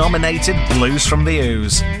award-nominated Blues from the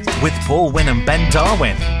Ooze with Paul Wynn and Ben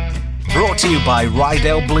Darwin. Brought to you by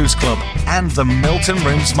Rydale Blues Club and the Milton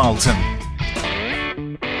Rooms Malton.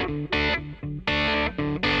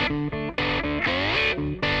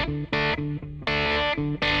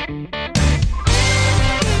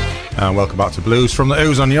 And welcome back to Blues from the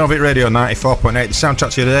Ooze on Jorvik Radio 94.8. The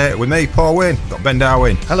soundtrack to you today with me, Paul Wynn. Got Ben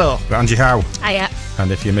Darwin. Hello. Got Angie Howe. Hiya. And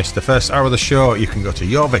if you missed the first hour of the show, you can go to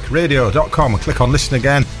jorvikradio.com and click on Listen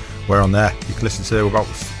Again. We're on there. You can listen to about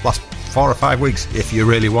the last 4 or 5 weeks if you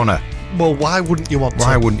really want to. Well, why wouldn't you want to?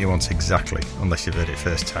 Why wouldn't you want to? Exactly. Unless you've heard it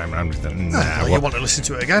first time round. You want to listen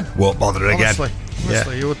to it again? Won't bother again.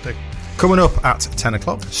 Honestly, you would do. Coming up at 10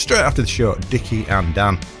 o'clock, straight after the show, Dickie and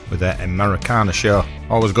Dan with their Americana show.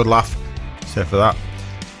 Always a good laugh. So for that.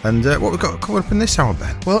 And what we've got coming up in this hour,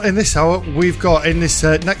 Ben? Well, in this hour, we've got, in this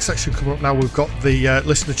next section coming up now, we've got the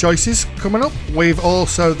listener choices coming up. We've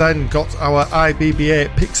also then got our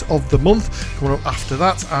IBBA picks of the month coming up after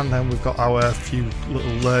that. And then we've got our few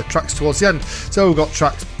little tracks towards the end. So we've got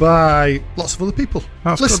tracks by lots of other people.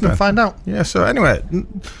 That's Listen good, and find out. Yeah, so anyway,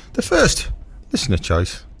 the first listener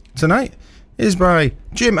choice tonight is by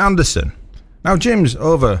Jim Anderson. Now, Jim's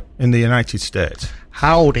over in the United States.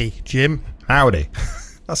 Howdy, Jim. Howdy.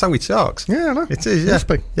 That's how he talks. Yeah, I know. It is, yeah. Must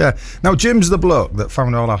be. Yeah. Now, Jim's the bloke that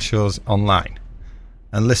found all our shows online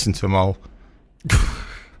and listened to them all.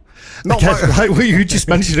 Not like what you just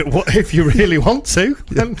mentioned it. What if you really want to?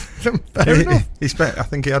 Then fair enough. He spent, I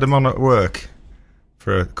think he had him on at work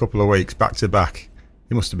for a couple of weeks back to back.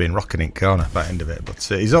 He must have been rocking in corner by the end of it. But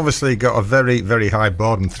he's obviously got a very, very high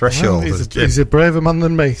boredom threshold. Well, he's a braver man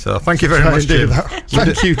than me. So thank you very much, Jim.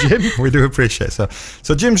 Thank you, Jim. We do appreciate it.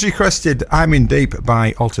 So Jim's requested I'm in Deep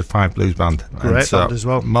by Altered 5 Blues Band. Great band as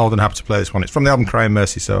well. More than happy to play this one. It's from the album Crying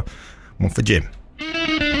Mercy, so one for Jim.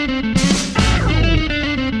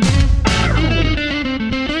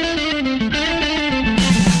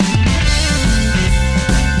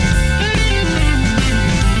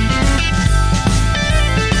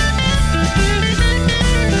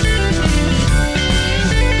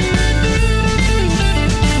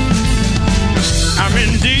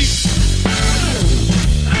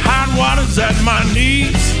 At my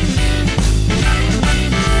knees,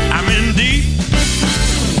 I'm in deep.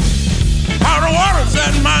 Hot water's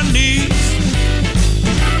at my knees.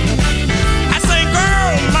 I say,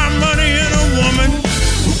 girl, my money and a woman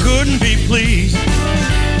who couldn't be pleased.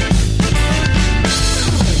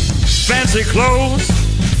 Fancy clothes,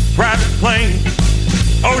 private plane,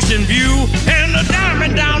 ocean view, and a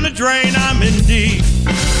diamond down the drain. I'm in deep.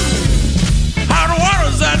 Hot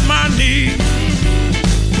water's at my knees.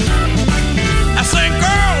 I say,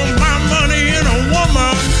 girl, my money and a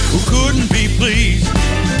woman who couldn't be pleased.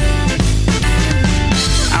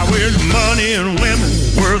 I wish money and women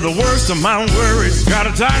were the worst of my worries. Got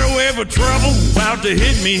a tidal wave of trouble about to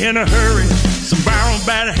hit me in a hurry. Some borrowed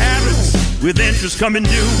bad habits with interest coming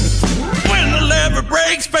due. When the lever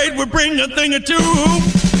breaks, fate will bring a thing or two.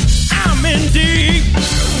 I'm in deep.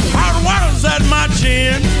 Hot water's at my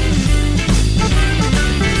chin.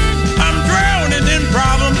 I'm drowning in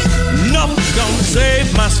problems. Nothing's gonna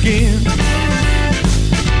save my skin.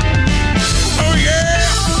 Oh yeah.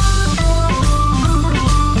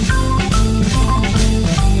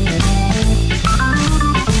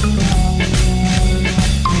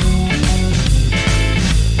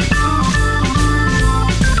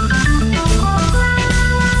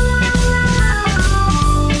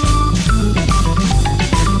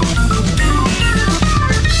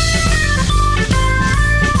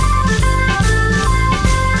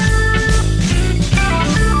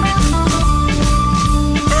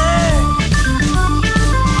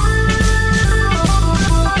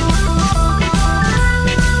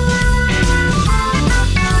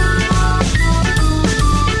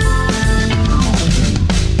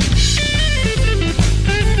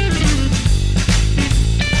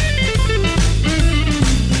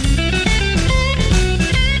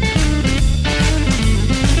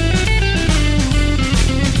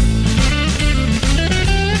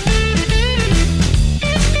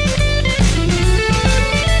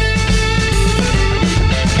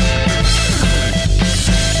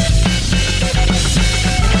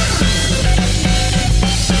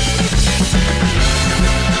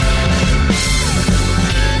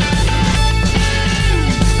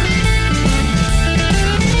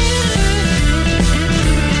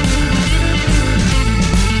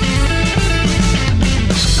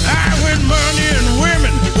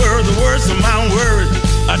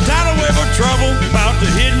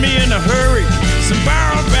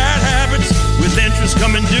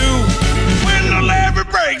 Coming due when the lever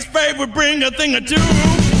breaks, babe, will bring a thing or two.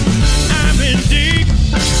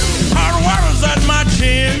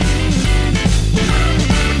 chin.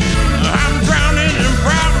 I'm drowning in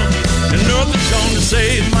problems and nothing's gonna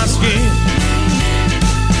save my skin.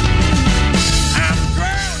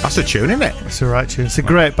 That's a tune, isn't it? It's a right tune. It's a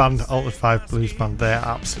great band, Altered 5 Blues Band. They're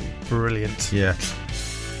absolutely brilliant. Yeah.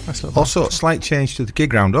 Nice little Also, slight change to the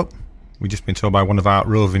gig roundup. We've just been told by one of our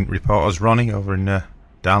roving reporters, Ronnie, over in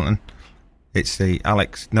Darlington. It's the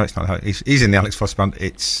Alex. No, it's not. He's in the Alex Foster band.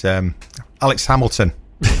 It's Alex Hamilton.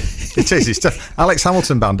 It is. It's Alex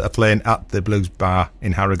Hamilton band are playing at the Blues Bar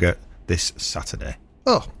in Harrogate this Saturday.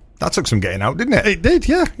 Oh, that took some getting out, didn't it? It did,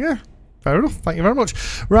 yeah. Fair enough. Thank you very much.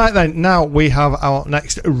 Right then, now we have our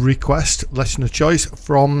next request, listener choice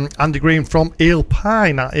from Andy Green from Eel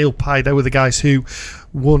Pie. Now, Eel Pie, they were the guys who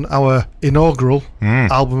won our inaugural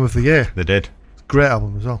album of the year. They did. Great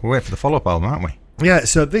album as well. We'll wait for the follow-up album, aren't we? Yeah,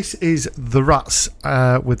 so this is The Rats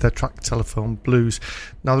with their track Telephone Blues.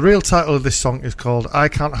 Now, the real title of this song is called I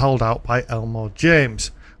Can't Hold Out by Elmore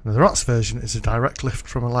James. And the Rats version is a direct lift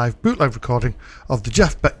from a live bootleg recording of the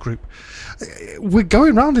Jeff Beck Group. We're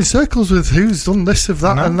going round in circles with who's done this of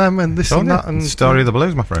that and them and this and that. And Story of the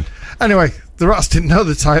Blues, my friend. Anyway, the Rats didn't know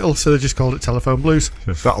the title, so they just called it Telephone Blues.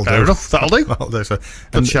 That'll Fair do. enough, that'll do. That'll do. So.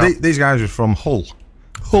 And these guys are from Hull.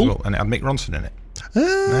 Hull? And it had Mick Ronson in it.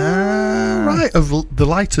 Right, of the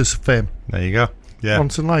Lighters fame. There you go. Yeah.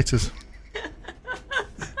 Ronson Lighters.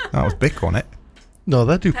 That was Bic, wasn't it? No,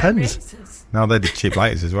 they do pens. No, they did cheap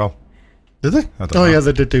lighters as well. Did they? I don't know. Yeah,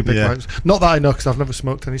 they did do big lighters. Not that I know, because I've never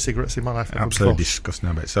smoked any cigarettes in my life. Absolutely disgusting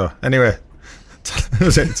a bit. So, anyway,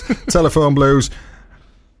 Telephone Blues,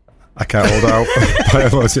 I Can't Hold Out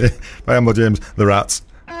by Elmore James, The Rats.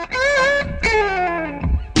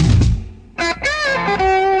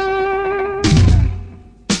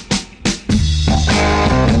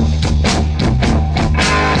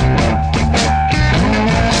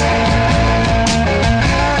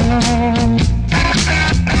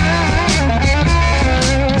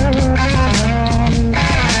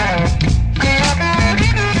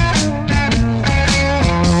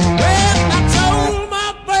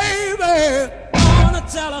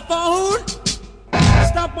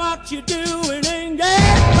 You doing and get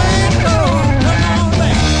paid for. Come on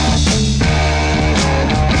back.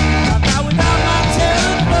 I'm out without my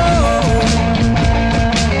telephone.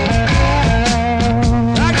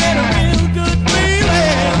 I get a real good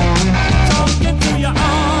feeling talking to you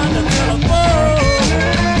on the telephone.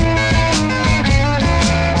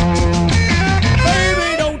 Baby,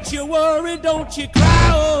 don't you worry, don't you cry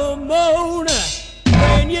or moan.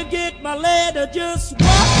 When you get my letter, just walk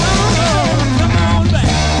on home. Come on back.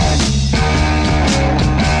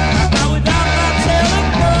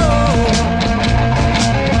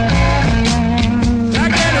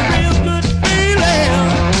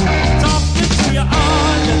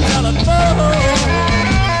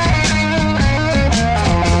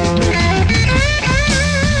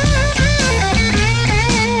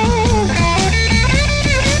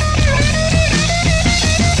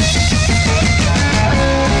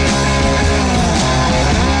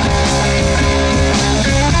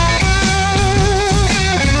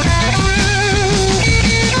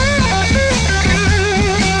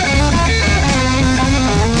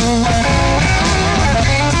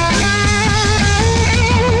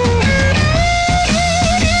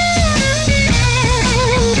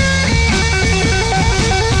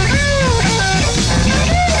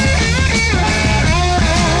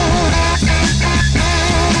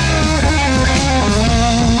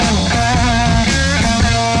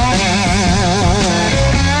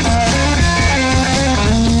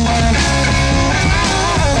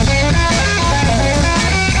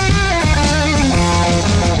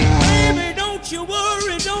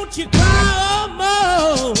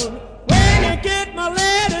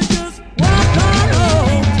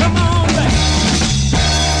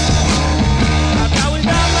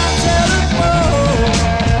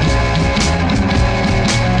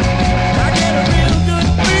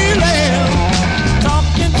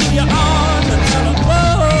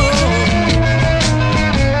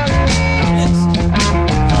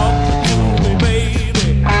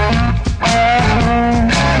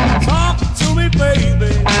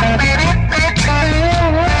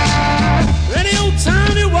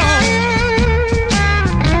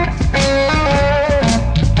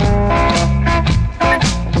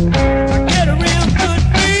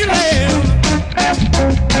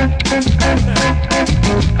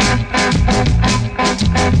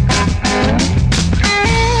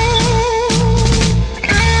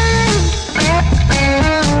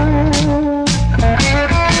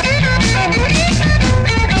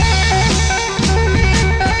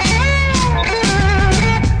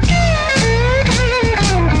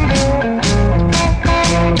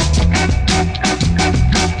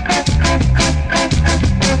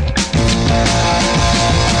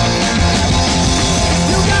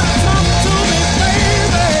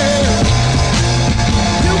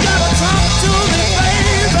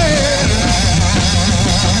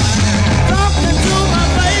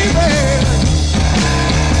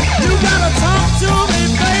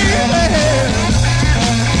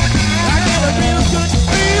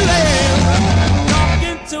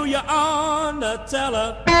 to tell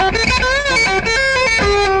her.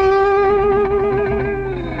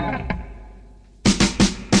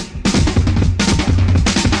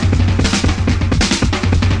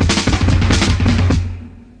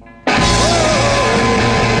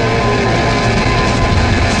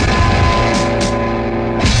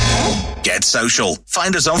 Get social.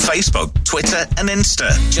 Find us on Facebook, Twitter and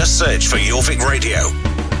Insta. Just search for Jorvik Radio.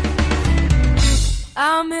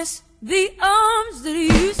 I miss the arms that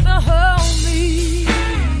used to hold me,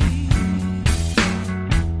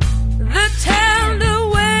 the tender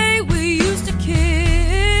way we used to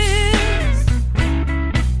kiss.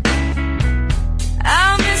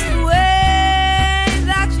 I miss the way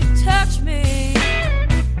that you touch me.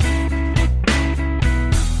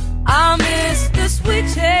 I miss the sweet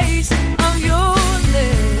taste of your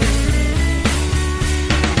lips.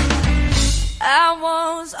 I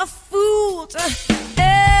was a fool to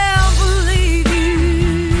ever leave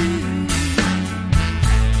you.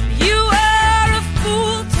 You were a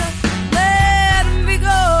fool to let me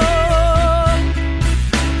go.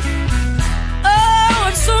 Oh,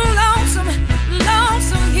 it's so lonesome,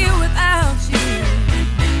 lonesome here without you.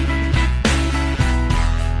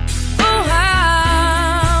 Oh,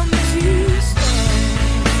 I miss you so.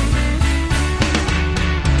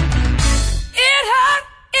 It hurt,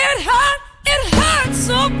 it hurt, it hurt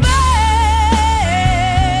so bad.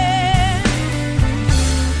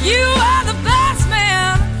 You are the best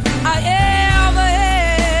man I ever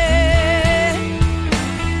had.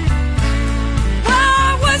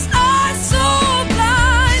 Why was I so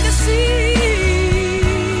blind to see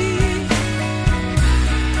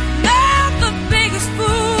that the biggest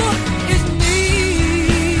fool is me?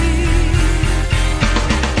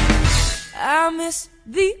 I miss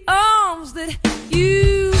the arms that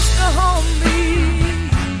used to hold me,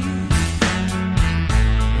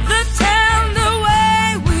 the tender way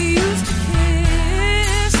we used to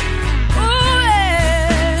kiss. Oh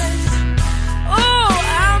yes, oh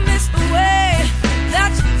I miss the way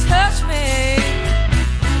that you touch me.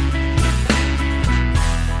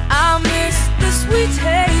 I miss the sweet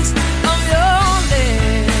taste of your lips.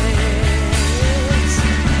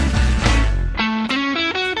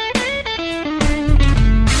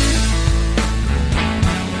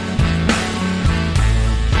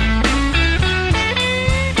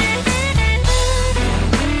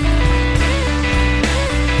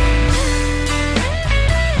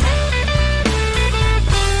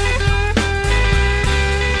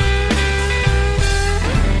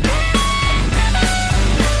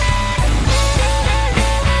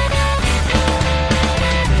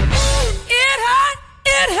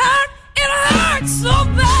 It hurt so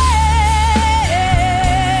bad.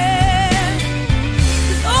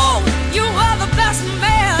 'Cause, oh, you are the best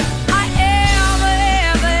man I ever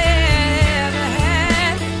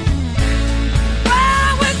had. Why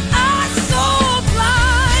was I so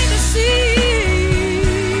blind to see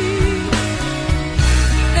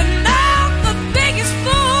that now the biggest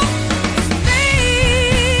fool is me?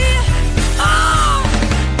 Oh,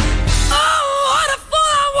 what a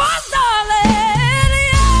fool I was, darling.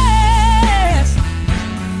 Yes.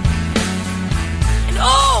 And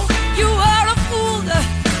oh, you are a fool to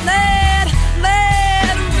let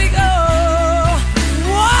me go.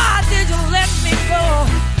 Why did you let me go?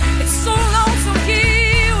 It's so lonesome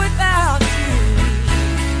here without you.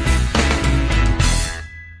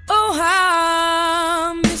 Oh, how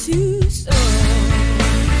I miss you so.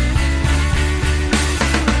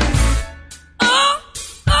 Oh,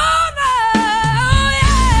 no,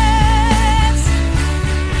 yes.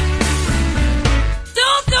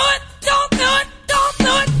 Don't do it, don't do it, don't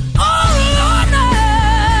do it. Oh, Lord, no.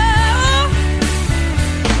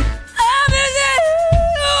 I miss it.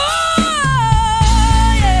 Oh,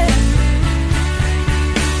 yeah.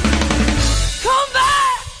 Come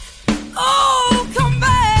back. Oh, come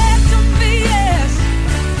back to me, yes.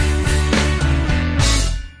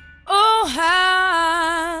 Oh, how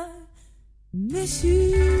I miss you.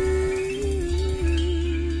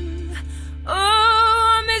 Oh,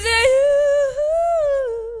 I miss you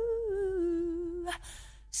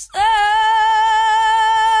so. Oh,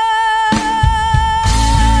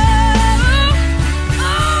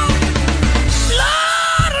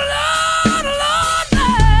 Lord, Lord, Lord,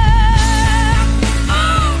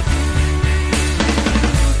 oh,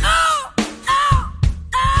 oh,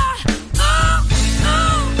 oh,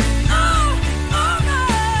 oh, no.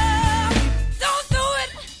 Don't do it.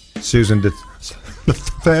 Susan did.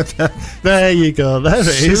 There you go. There it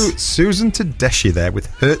is. Susan Tedeschi there with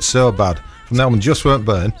Hurt So Bad from the album Just Won't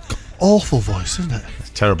Burn. Awful voice, isn't it?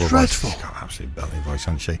 Terrible Dreadful. voice. She's got an absolute belting voice,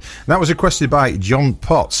 hasn't she? And that was requested by John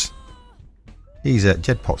Potts. He's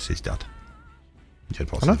Jed Potts' dad.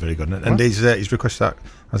 Jed Watson is very good. And he's requested that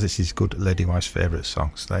as it's his good lady wife's favourite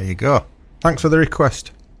song. So there you go. Thanks for the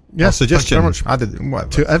request. Yes, suggestion. thanks very much.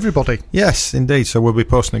 To everybody. Yes, indeed. So we'll be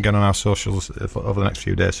posting again on our socials over the next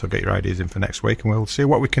few days. So get your ideas in for next week, and we'll see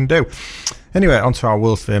what we can do. Anyway, on to our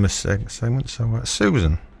world famous segment. So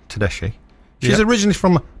Susan Tedeschi, she's originally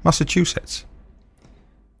from Massachusetts.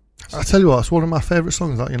 I tell you what, it's one of my favourite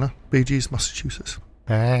songs. That, you know, Bee Gees, Massachusetts.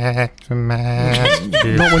 Back to Massachusetts.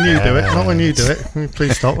 Not when you do it. Not when you do it.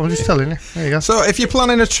 Please stop. I'm just telling you. There you go. So if you're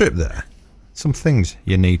planning a trip there, some things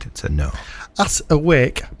you need to know. At a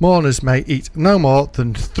wake, mourners may eat no more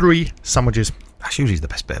than 3 sandwiches. That's usually the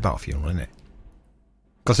best bit about a funeral, isn't it?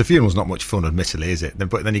 Because the funeral's not much fun, admittedly, is it?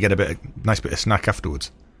 But then you get a nice bit of snack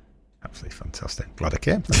afterwards. Absolutely fantastic. Glad I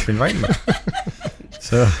came. Thanks for inviting me.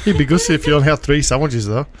 So you'd be gutted if you only had 3 sandwiches,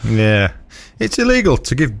 though. Yeah. It's illegal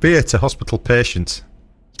to give beer to hospital patients.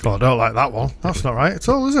 Oh, I don't like that one. That's not right at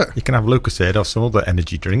all, is it? You can have Lucasade or some other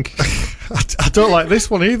energy drink. I don't like this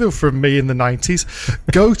one either from me in the 90s.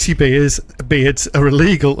 Goatee beards are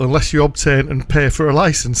illegal unless you obtain and pay for a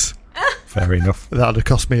licence. Fair enough. That'd have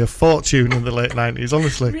cost me a fortune in the late 90s,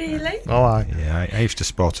 honestly. Really? Oh, aye. Yeah, I used to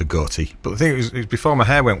sport a goatee. But the thing it was before my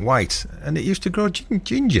hair went white, and it used to grow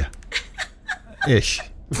ginger-ish.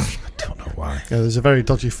 I don't know why. Yeah, there's a very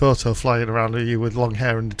dodgy photo flying around of you with long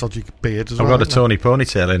hair and a dodgy beard as well. I've got a Tony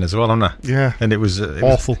ponytail in as well, haven't I? Yeah. And it was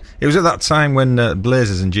awful. It was at that time when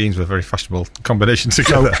blazers and jeans were a very fashionable combination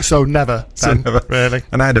together. So never. So never. Really.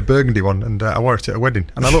 And I had a burgundy one, and I wore it at a wedding,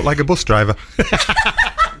 and I looked like a bus driver.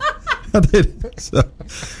 I did. So.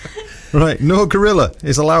 Right, no gorilla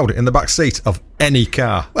is allowed in the back seat of any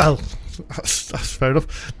car. Well, that's fair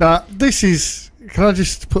enough. Now, this is... Can I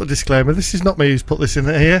just put a disclaimer? This is not me who's put this in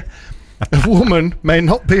here. A woman may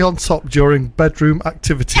not be on top during bedroom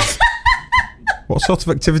activities. What sort of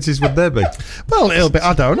activities would there be? Well, it'll be,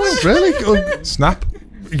 I don't know, really. Snap?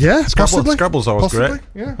 Yeah, possibly. Scrabble's always possibly. Great.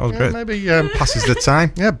 Yeah, always great. Maybe passes the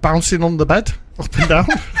time. Yeah, bouncing on the bed, up and down.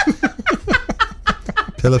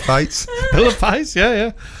 Pillow fights. Pillow fights,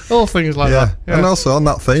 yeah. All things like that. Yeah. And also on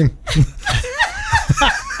that theme.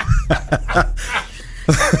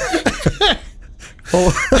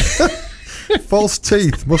 False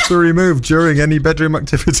teeth must be removed during any bedroom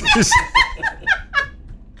activities.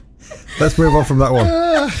 Let's move on from that one.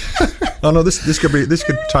 Oh no, this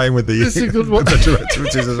could tie in with the this is a good one. bedroom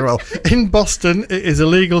activities as well. In Boston, it is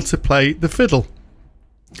illegal to play the fiddle.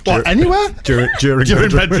 What, anywhere? During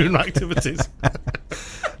bedroom activities.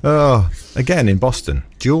 Oh, again in Boston,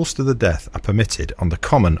 duels to the death are permitted on the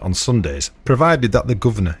common on Sundays, provided that the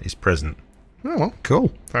governor is present. Oh, well.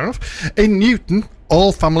 Cool. Fair enough. In Newton,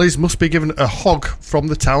 all families must be given a hog from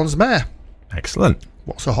the town's mayor. Excellent.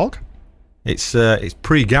 What's a hog? It's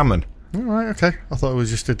pre-gammon. All right, okay. I thought it was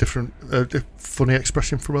just a different, funny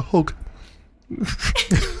expression from a hug.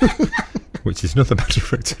 Which is another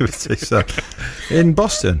better activity. So, in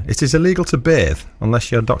Boston, it is illegal to bathe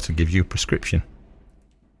unless your doctor gives you a prescription.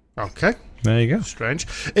 Okay. There you go. Strange.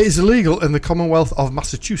 It is illegal in the Commonwealth of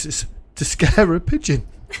Massachusetts to scare a pigeon.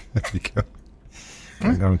 There you go.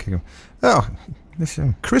 Go and kick 'em. Oh, this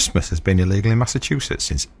Christmas has been illegal in Massachusetts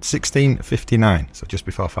since 1659, so just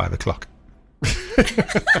before 5 o'clock.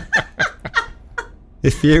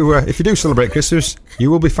 If you do celebrate Christmas, you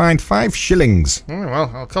will be fined 5 shillings. Oh,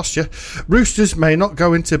 well, I'll cost you. Roosters may not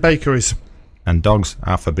go into bakeries. And dogs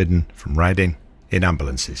are forbidden from riding in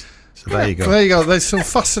ambulances. So there you go. There you go. There's some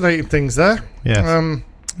fascinating things there. Yeah.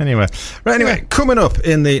 Anyway, coming up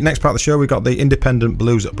in the next part of the show, we've got the Independent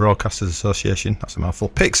Blues Broadcasters Association. That's a mouthful.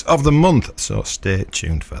 Picks of the month, so stay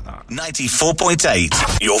tuned for that. 94.8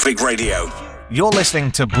 Jorvik Radio. You're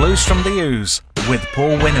listening to Blues from the Ooze with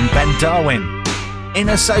Paul Wynn and Ben Darwin, in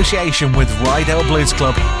association with Rydell Blues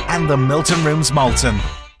Club and the Milton Rooms Malton.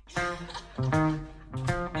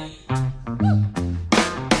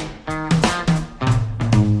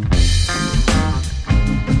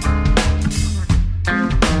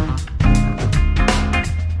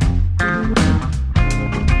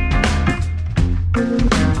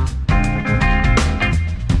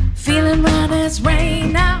 Feeling right as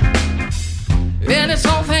rain now, and it's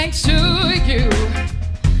all thanks to you.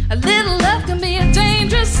 A little love can be a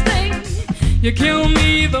dangerous thing. You kill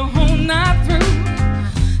me the whole night through.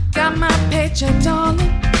 Got my paycheck,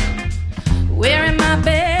 darling, wearing my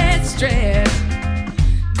best dress.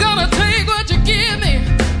 Gonna take what you give me,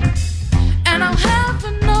 and I'll have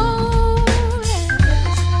to know.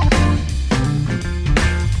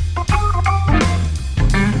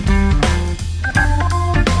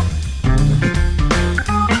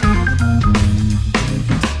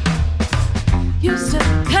 Used to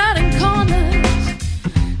cutting corners,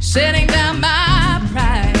 setting down my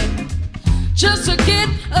pride, just to get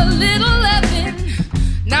a little loving.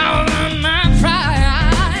 Now on my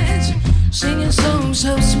prize, singing songs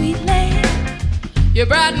so sweetly. You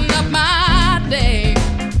brighten up my day.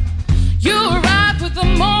 You arrive with the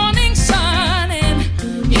morning sun, and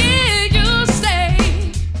here you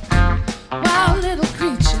stay. Wild little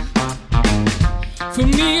creature, for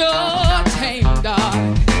me you're tame,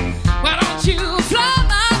 darling. Why don't you fly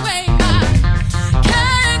my way, my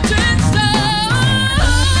cajun stone?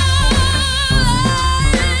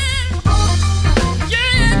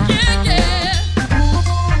 Yeah, yeah, yeah.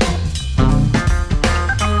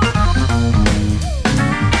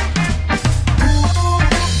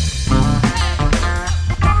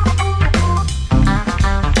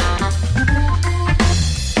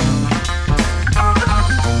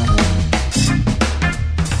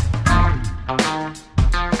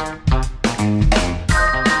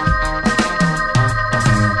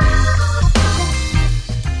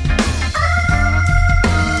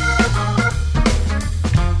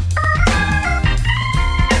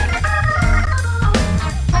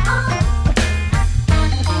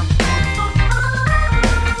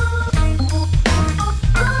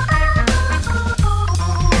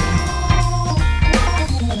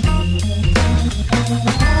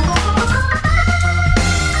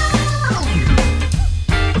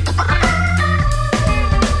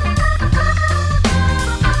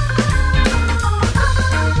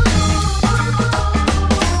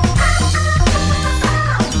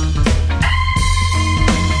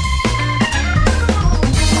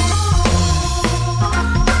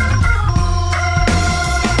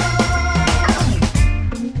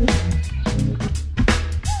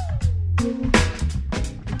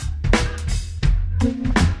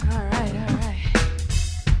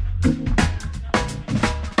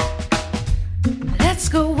 Let's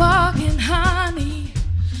go walking, honey.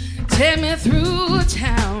 Take me through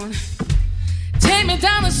town. Take me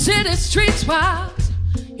down the city streets while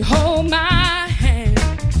you hold my hand.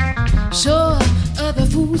 Sure, other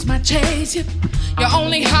fools might chase you. You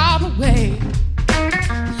only hop away.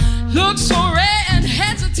 Look so rare and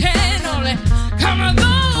hesitant. Only come to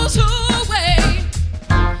those who wait.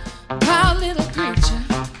 Proud little creature,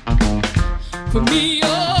 for me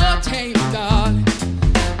you're tame, darling.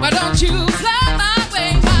 Why don't you fly my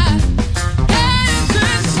way, my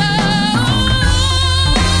cajun soul?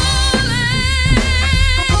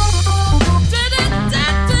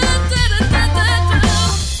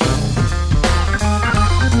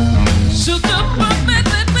 Shoot the puppet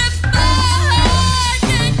with fire,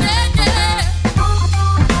 yeah, yeah, yeah.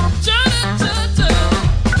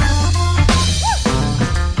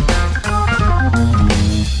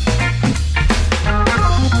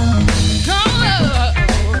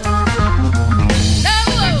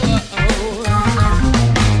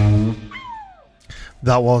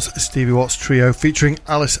 That was Stevie Watts Trio featuring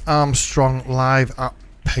Alice Armstrong live at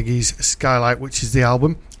Peggy's Skylight, which is the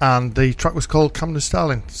album, and the track was called Camden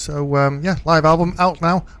Starling. So yeah, live album out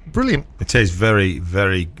now. Brilliant. It is very,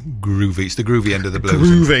 very groovy. It's the groovy end of the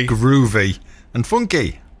blues. Groovy and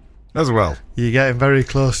funky as well. You're getting very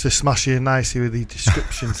close to smashing nicely with the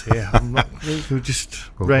descriptions here. We'll just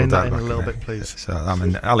rein that in a little bit, please. So, I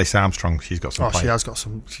mean, Alice Armstrong, she's got some. She has got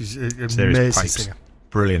some. She's an amazing singer.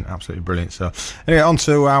 Brilliant, absolutely brilliant. So, anyway, on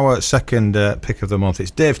to our second pick of the month.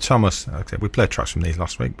 It's Dave Thomas. Okay, we played tracks from these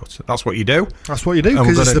last week, but that's what you do. That's what you do,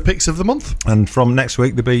 because it's the picks of the month. And from next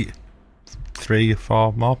week, there'll be 3 or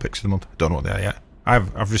 4 more picks of the month. Don't know what they are yet.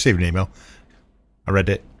 I've received an email. I read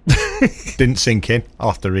it. Didn't sink in.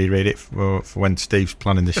 I'll have to reread it for when Steve's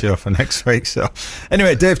planning the show for next week. So,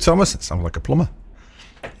 anyway, Dave Thomas. Sounds like a plumber.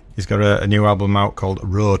 He's got a new album out called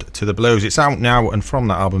Road to the Blues. It's out now, and from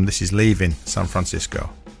that album, this is Leaving San Francisco.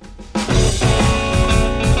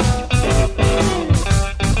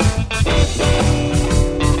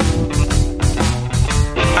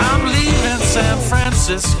 I'm leaving San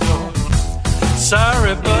Francisco.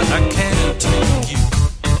 Sorry, but I can't take you.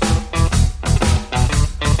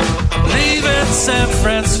 I'm leaving San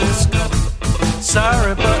Francisco.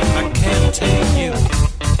 Sorry, but I can't take you.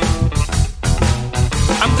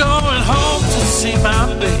 I'm going home to see my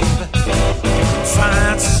baby,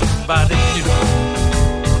 find somebody new.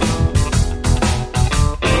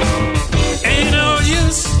 Ain't no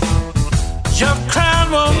use, your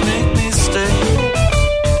crying won't make me stay.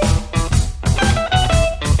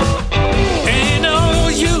 Ain't no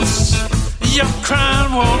use, your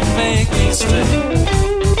crying won't make me stay.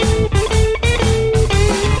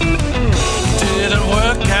 Didn't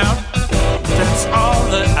work out, that's all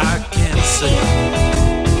that I can say.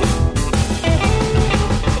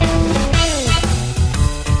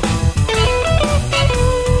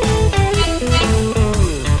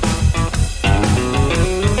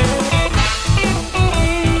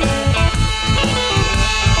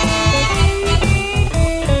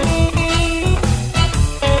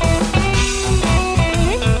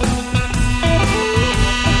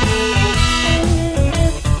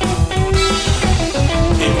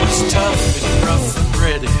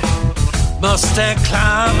 stand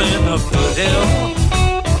climbing up the hill.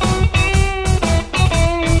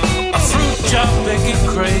 A fruit job making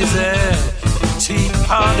crazy, tea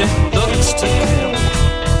party looks to kill.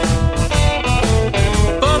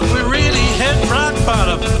 But we really hit rock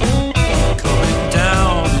bottom, going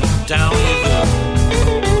down and down the hill.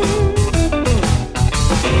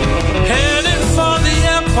 Heading for the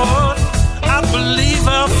airport, I believe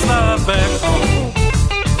I'll fly back home.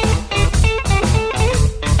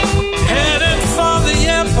 Heading for the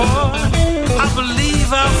airport, I believe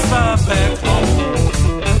I'll fly back home.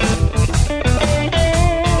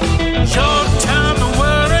 Your time to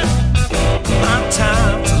worry, my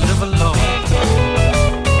time to live alone.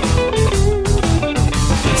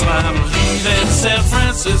 That's why I'm leaving San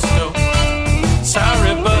Francisco.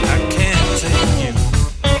 Sorry, but I can't take you.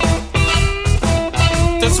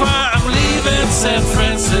 That's why I'm leaving San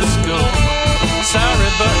Francisco. Sorry,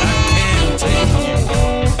 but I can't take you.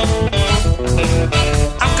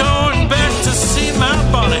 I'm going back to see my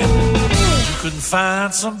Bonnie. You can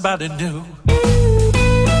find somebody new.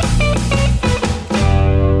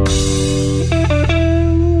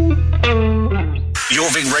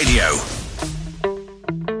 Jorvik Radio.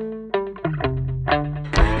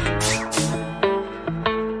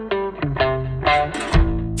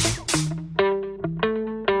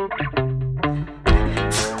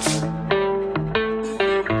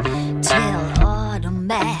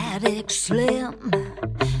 Slim,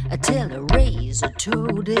 tell a razor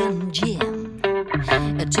toting Jim,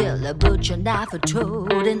 tell a butcher knife a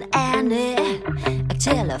toting Annie,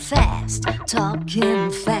 tell a fast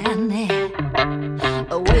talking Fanny.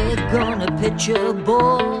 We're gonna pitch a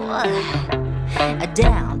ball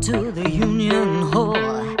down to the Union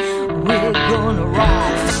Hall. We're gonna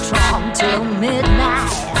ride from till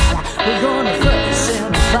midnight. We're gonna fuss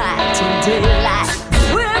and fight till daylight.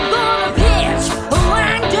 We're gonna pitch a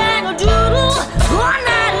wine dangle doodle all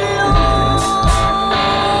night long.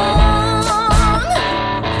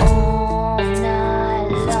 All night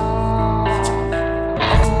long.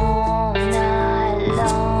 All night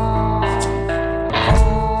long.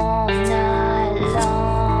 All night long.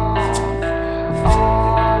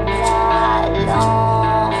 All night long.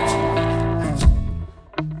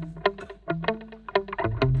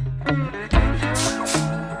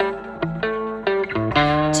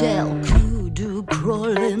 Tell kudu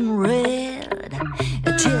crawling red,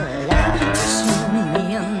 till I'm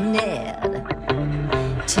swinging Ned,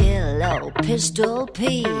 till old Pistol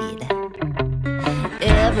Pete,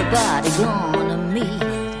 everybody gonna meet.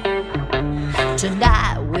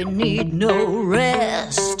 Tonight we need no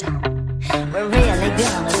rest, we're really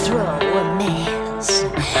gonna throw a mess.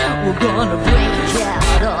 We're gonna break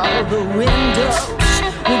out all the windows,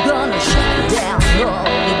 we're gonna shut down all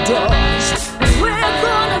the doors. We're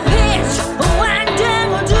gonna pitch a wine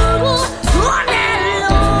dangle doodle all night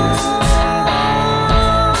long.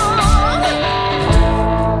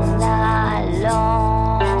 All night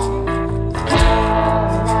long.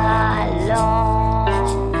 All night long.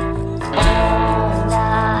 All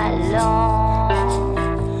night long.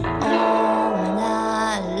 All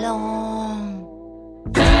night long.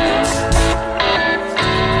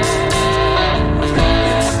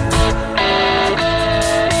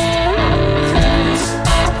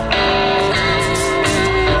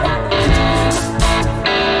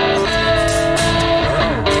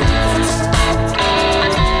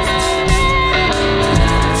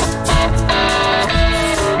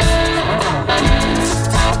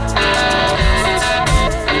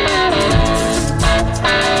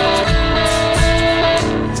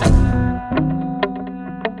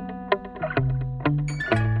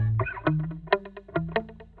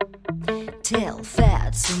 Tell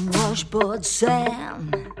Fats and Washboard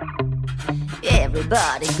Sam,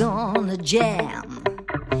 everybody gonna jam.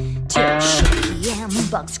 Tell Shaky and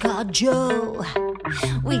Boxcar Joe,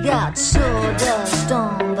 we got sawdust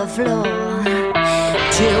on the floor.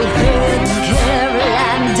 Till Fred and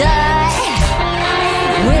Caroline die,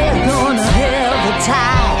 we're gonna have a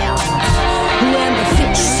time. When the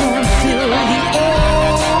fish soon fill the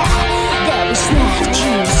air, there'll be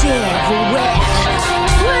statues everywhere.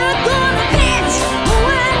 We're gonna pitch a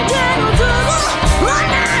wine dangle doodle all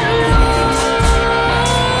night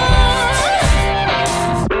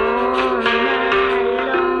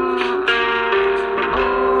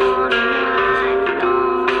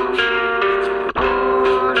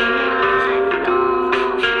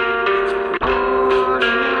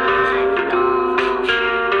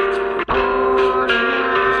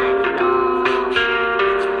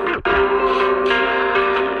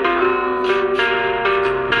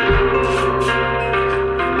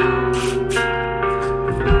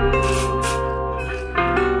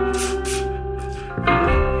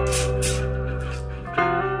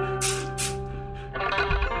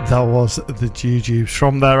That was the Jujubes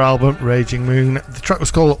from their album Raging Moon. The track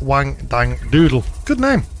was called Wang Dang Doodle. Good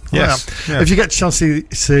name. Yes. Yeah. If you get a chance to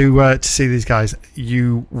see these guys,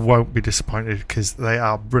 you won't be disappointed because they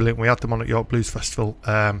are brilliant. We had them on at York Blues Festival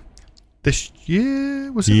this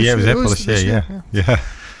year. Was it? Yeah, it was April this year. Yeah.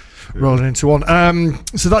 Rolling into one.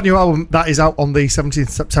 So that new album that is out on the 17th of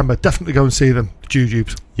September. Definitely go and see them. The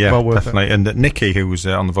Jujubes. Yeah, well worth definitely. it. And Nikki, who was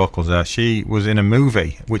on the vocals there, she was in a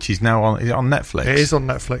movie which is now on. Is it on Netflix? It is on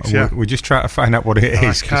Netflix. Yeah. We're just trying to find out what it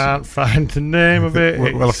is. I can't find the name of it.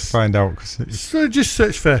 We'll have to find out. So just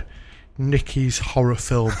search for Nikki's horror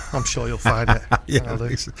film. I'm sure you'll find it. Yeah.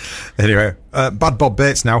 Anyway, Bad Bob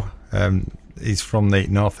Bates now. He's from the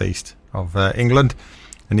northeast of England.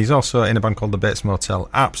 And he's also in a band called the Bates Motel.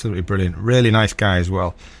 Absolutely brilliant. Really nice guy as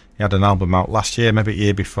well. He had an album out last year, maybe a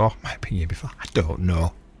year before. Might be a year before. I don't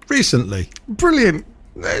know. Recently. Brilliant.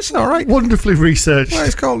 It's all right. Wonderfully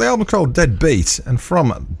researched. Well, the album called Dead Beat. And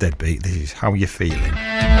from Dead Beat, this is How You Feeling.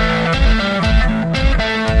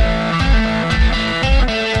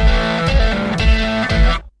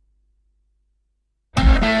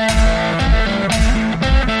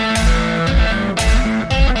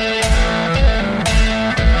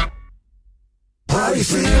 How you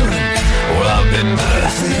feeling? Well, I've been better.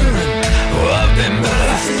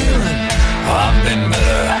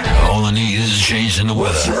 All I need is a change in the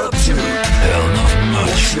weather. Hell, nothing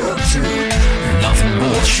much. Nothing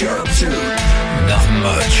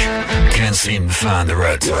much. Can't seem to find the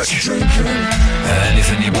right touch.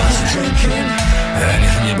 Anything you want.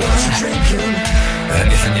 Anything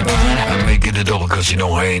you want. I may get it all cause you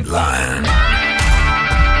know I ain't lying.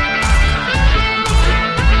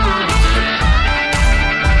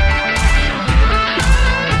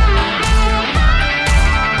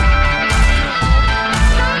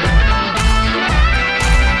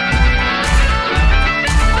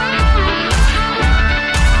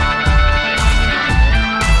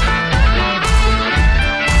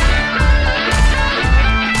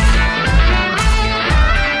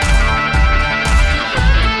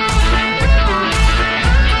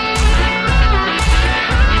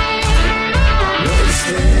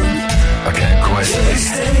 I can't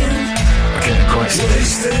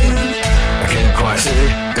quite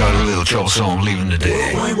say. Got a little trouble, so I'm leaving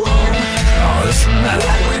today. Oh, this and that.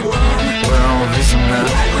 Well, this and that.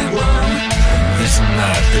 This and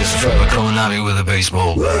that. There's a fella coming at me with a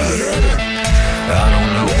baseball bat. I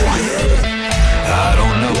don't know.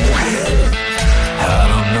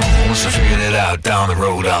 Once I figure it out, down the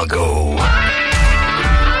road I'll go.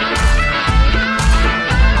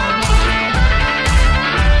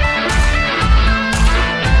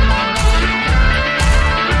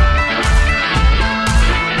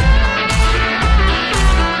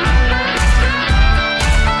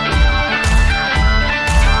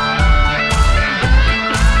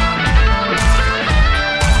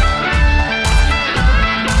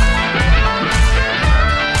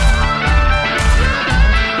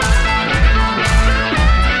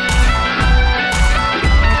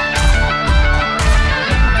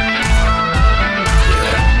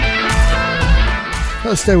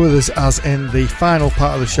 Stay with us as in the final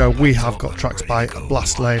part of the show we have got tracks by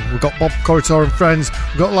Blast Lane. We've got Bob Corritore and Friends,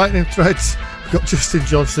 we've got Lightning Threads, we've got Justin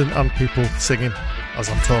Johnson and people singing as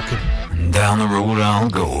I'm talking. Down the road I'll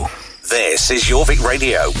go. This is Jorvik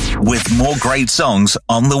Radio with more great songs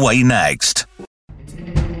on the way next.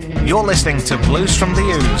 You're listening to Blues from the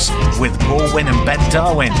Ooze with Paul Wynn and Ben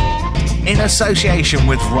Darwin in association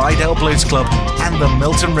with Rydell Blues Club and the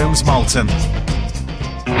Milton Rooms Malton.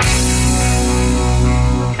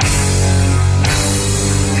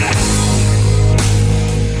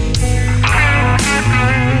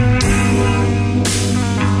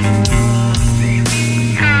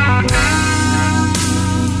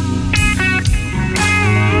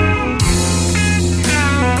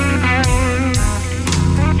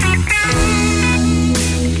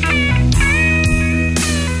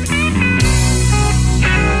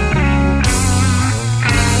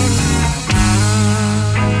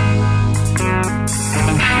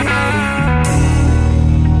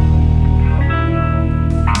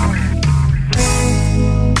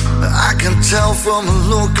 Tell from a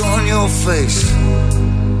look on your face,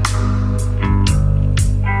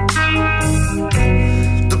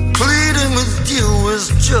 the pleading with you is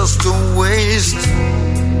just a waste,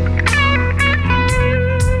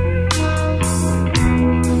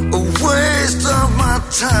 a waste of my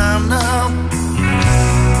time now,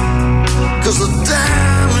 'cause the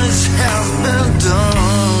damage has been done.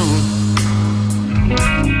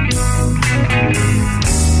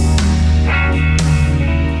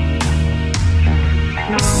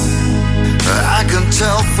 I can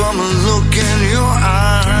tell from a look in your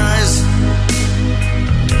eyes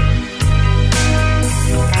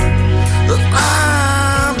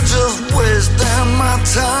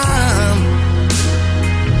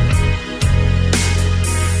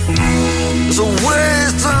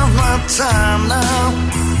time now,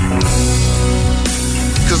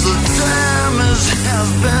 'cause the damage has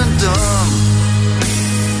been done.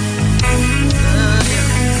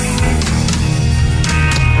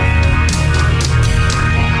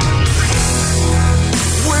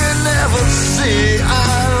 We never see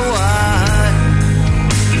eye to eye.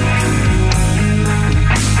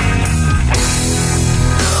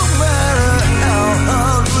 No matter how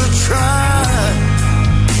hard we try,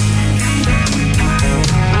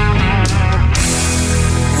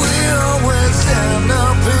 we always end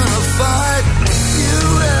up in a fight. You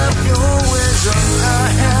have your vision, I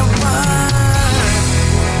have mine.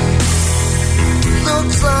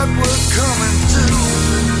 Looks like we're coming to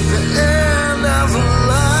the end of the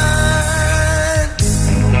line.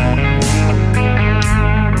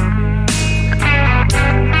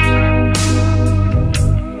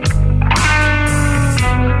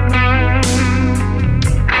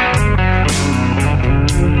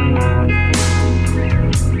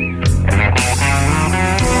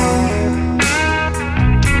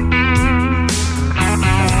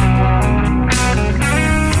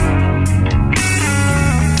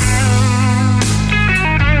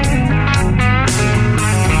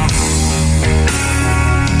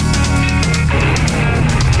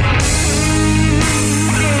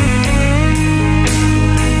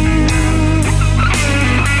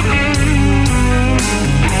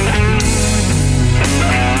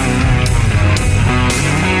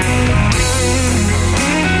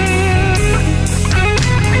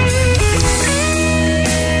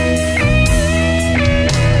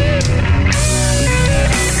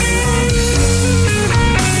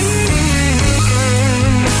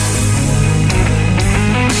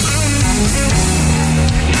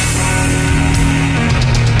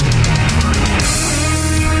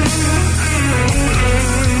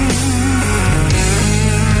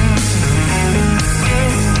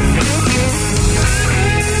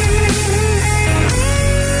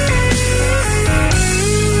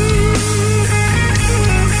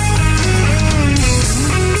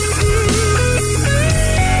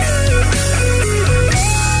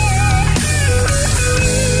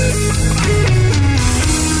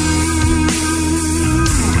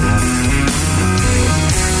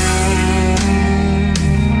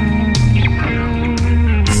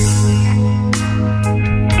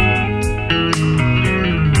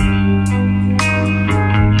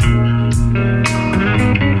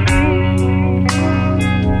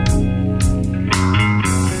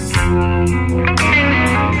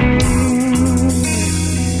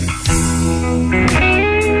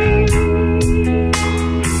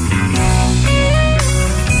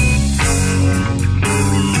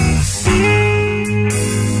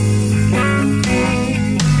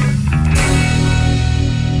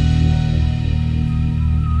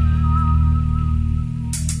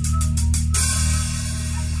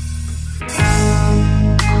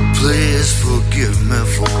 Please forgive me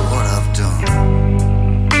for what I've done.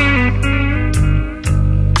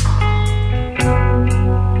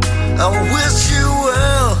 I wish you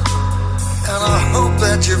well, and I hope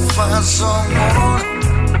that you find someone.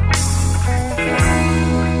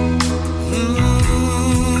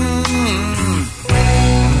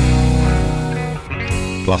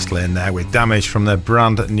 Lost Lane there with Damage from their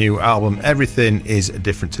brand new album Everything Is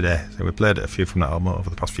Different Today. So we played a few from that album over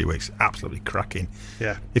the past few weeks. Absolutely cracking.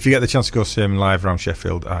 Yeah. If you get the chance to go see them live around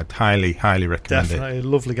Sheffield, I'd highly recommend Definitely. it.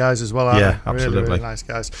 Lovely guys as well, aren't Yeah, they? absolutely. Really nice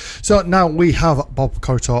guys. So now we have Bob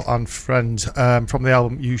Corritore and friends from the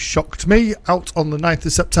album You Shocked Me, out on the 9th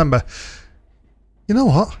of September. You know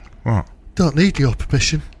what? What? Don't need your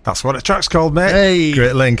permission. That's what the track's called, mate. Hey.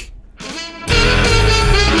 Great link.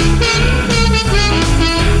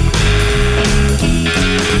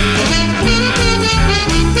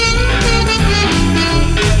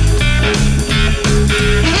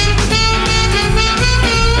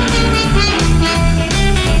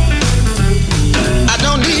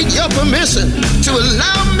 Permission to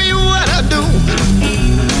allow me what I do.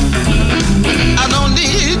 I don't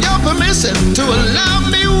need your permission to allow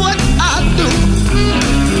me what I do.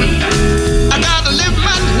 I gotta live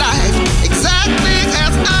my life exactly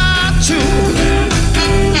as I choose.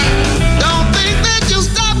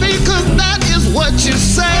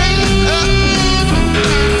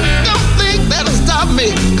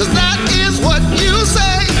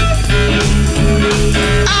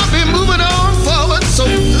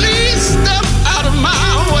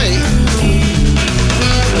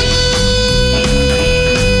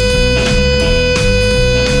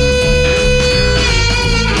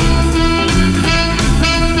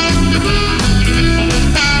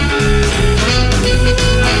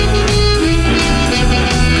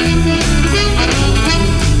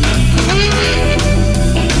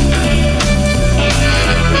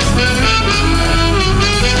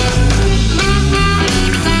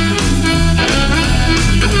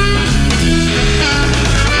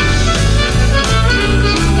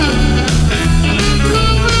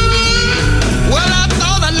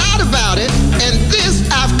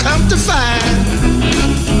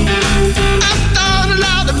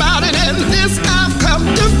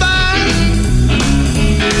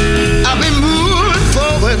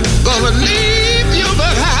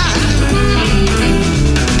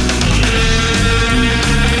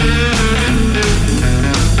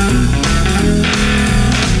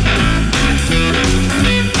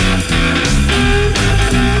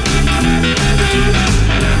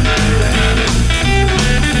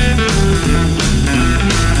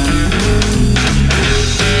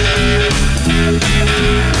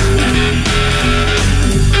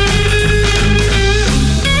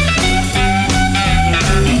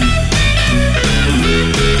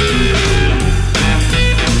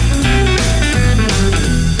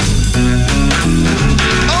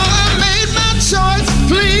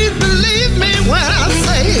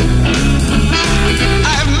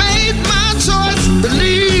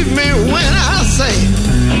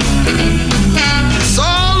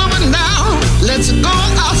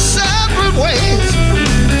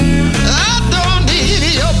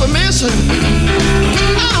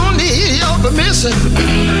 listen.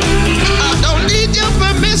 I don't need your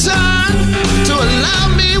permission to allow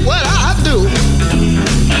me what I do.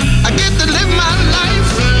 I get to live my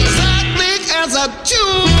life exactly as I choose.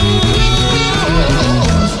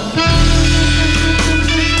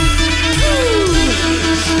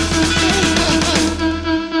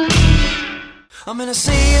 I'm in a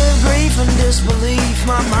sea of grief and disbelief.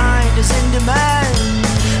 My mind is in demand.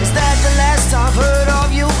 Is that the last I've heard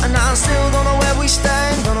of you? And I still don't know where we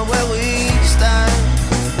stand. Don't know where we stand.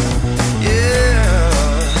 Yeah,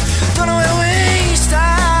 don't know where we stand.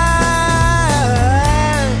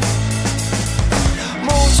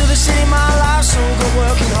 Moved to the city, my life so good,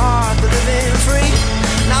 working hard, but living free.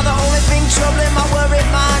 Now the only thing troubling my worried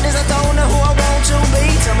mind is I don't know who I want to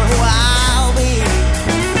be. Tell me who I'll be.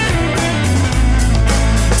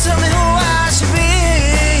 Tell me who I should be,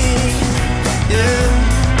 yeah.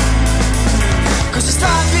 Cause this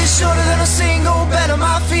life is shorter than a single bed, and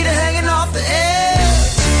my feet are hanging off the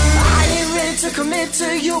edge. I ain't ready to commit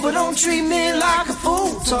to you, but don't treat me like a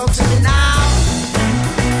fool. Talk to me now,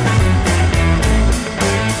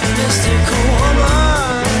 mystical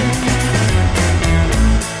woman.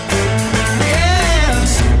 Yeah,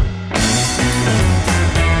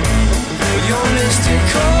 you're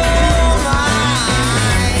mystical.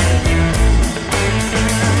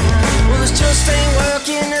 Just ain't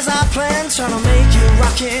working as I planned, trying to make you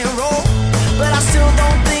rock and roll. But I still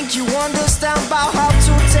don't think you understand about how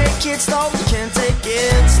to take it slow. You can't take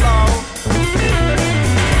it slow.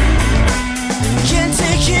 Can't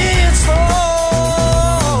take it slow.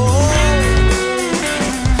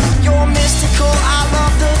 You're mystical, I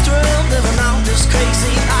love the thrill, living out this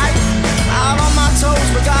crazy life. Out on my toes,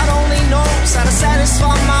 but God only knows how to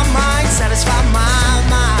satisfy my mind, satisfy my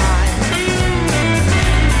mind.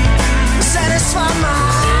 Satisfy my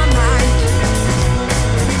mind.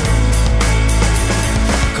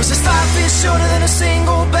 Cause this life is shorter than a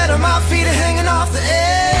single bed, and my feet are hanging off the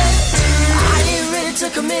edge. I ain't ready to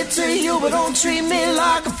commit to you, but don't treat me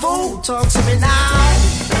like a fool. Talk to me now,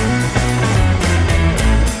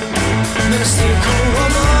 mystical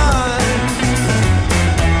woman.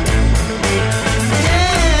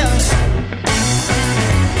 Yeah,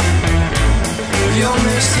 you're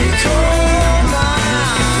mystical.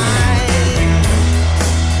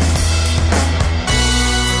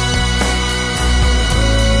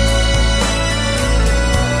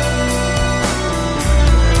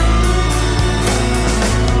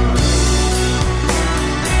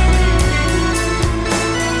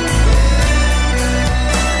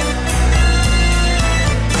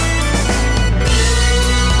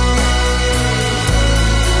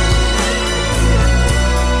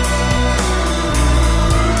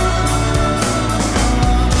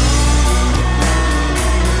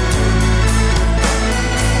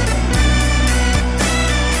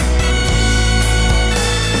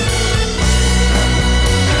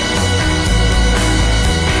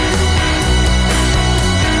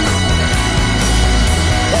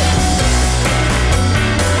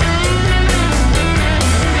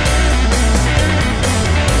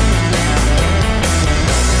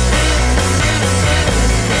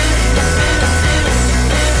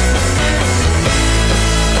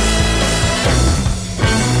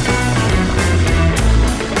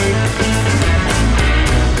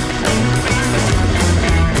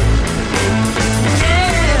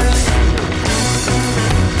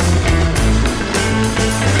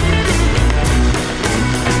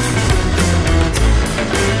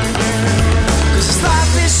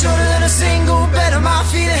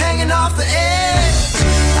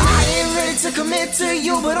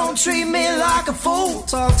 Treat me like a fool.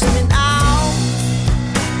 Talk to me now,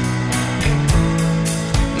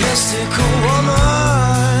 mystical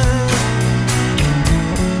woman.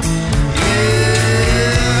 Yeah,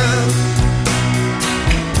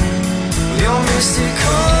 you're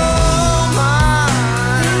mystical mind.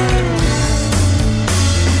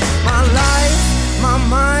 My life, my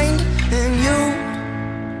mind, and you,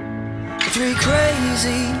 three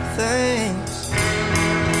crazy things.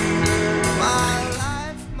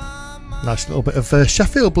 Nice little bit of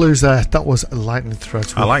Sheffield blues there. That was Lightning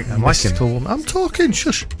Threads. I'm liking Woman. I'm talking.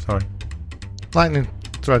 Shush. Sorry. Lightning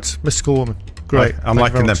Threads, Mystical Woman. Great. I'm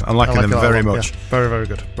liking them. I'm liking them very much. Yeah. Very, very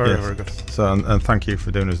good. Very good. So, and thank you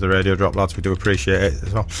for doing us the radio drop, lads. We do appreciate it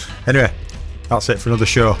as well. Anyway, that's it for another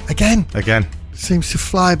show. Again. Seems to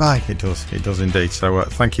fly by. It does indeed. So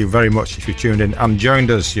thank you very much if you tuned in and joined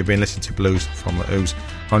us. You've been listening to Blues from the Ooze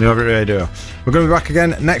on Your Vic Radio. We're going to be back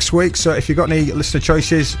again next week, so if you've got any listener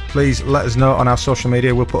choices, please let us know on our social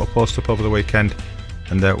media. We'll put a post up over the weekend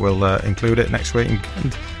and we'll include it next week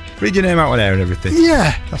and read your name out on air and everything.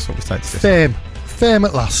 Yeah. That's what we like to do. fame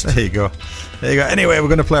at last. There you go. Anyway, we're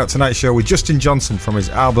going to play out tonight's show with Justin Johnson from his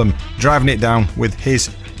album Driving It Down with his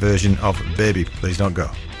version of Baby, Please Don't Go.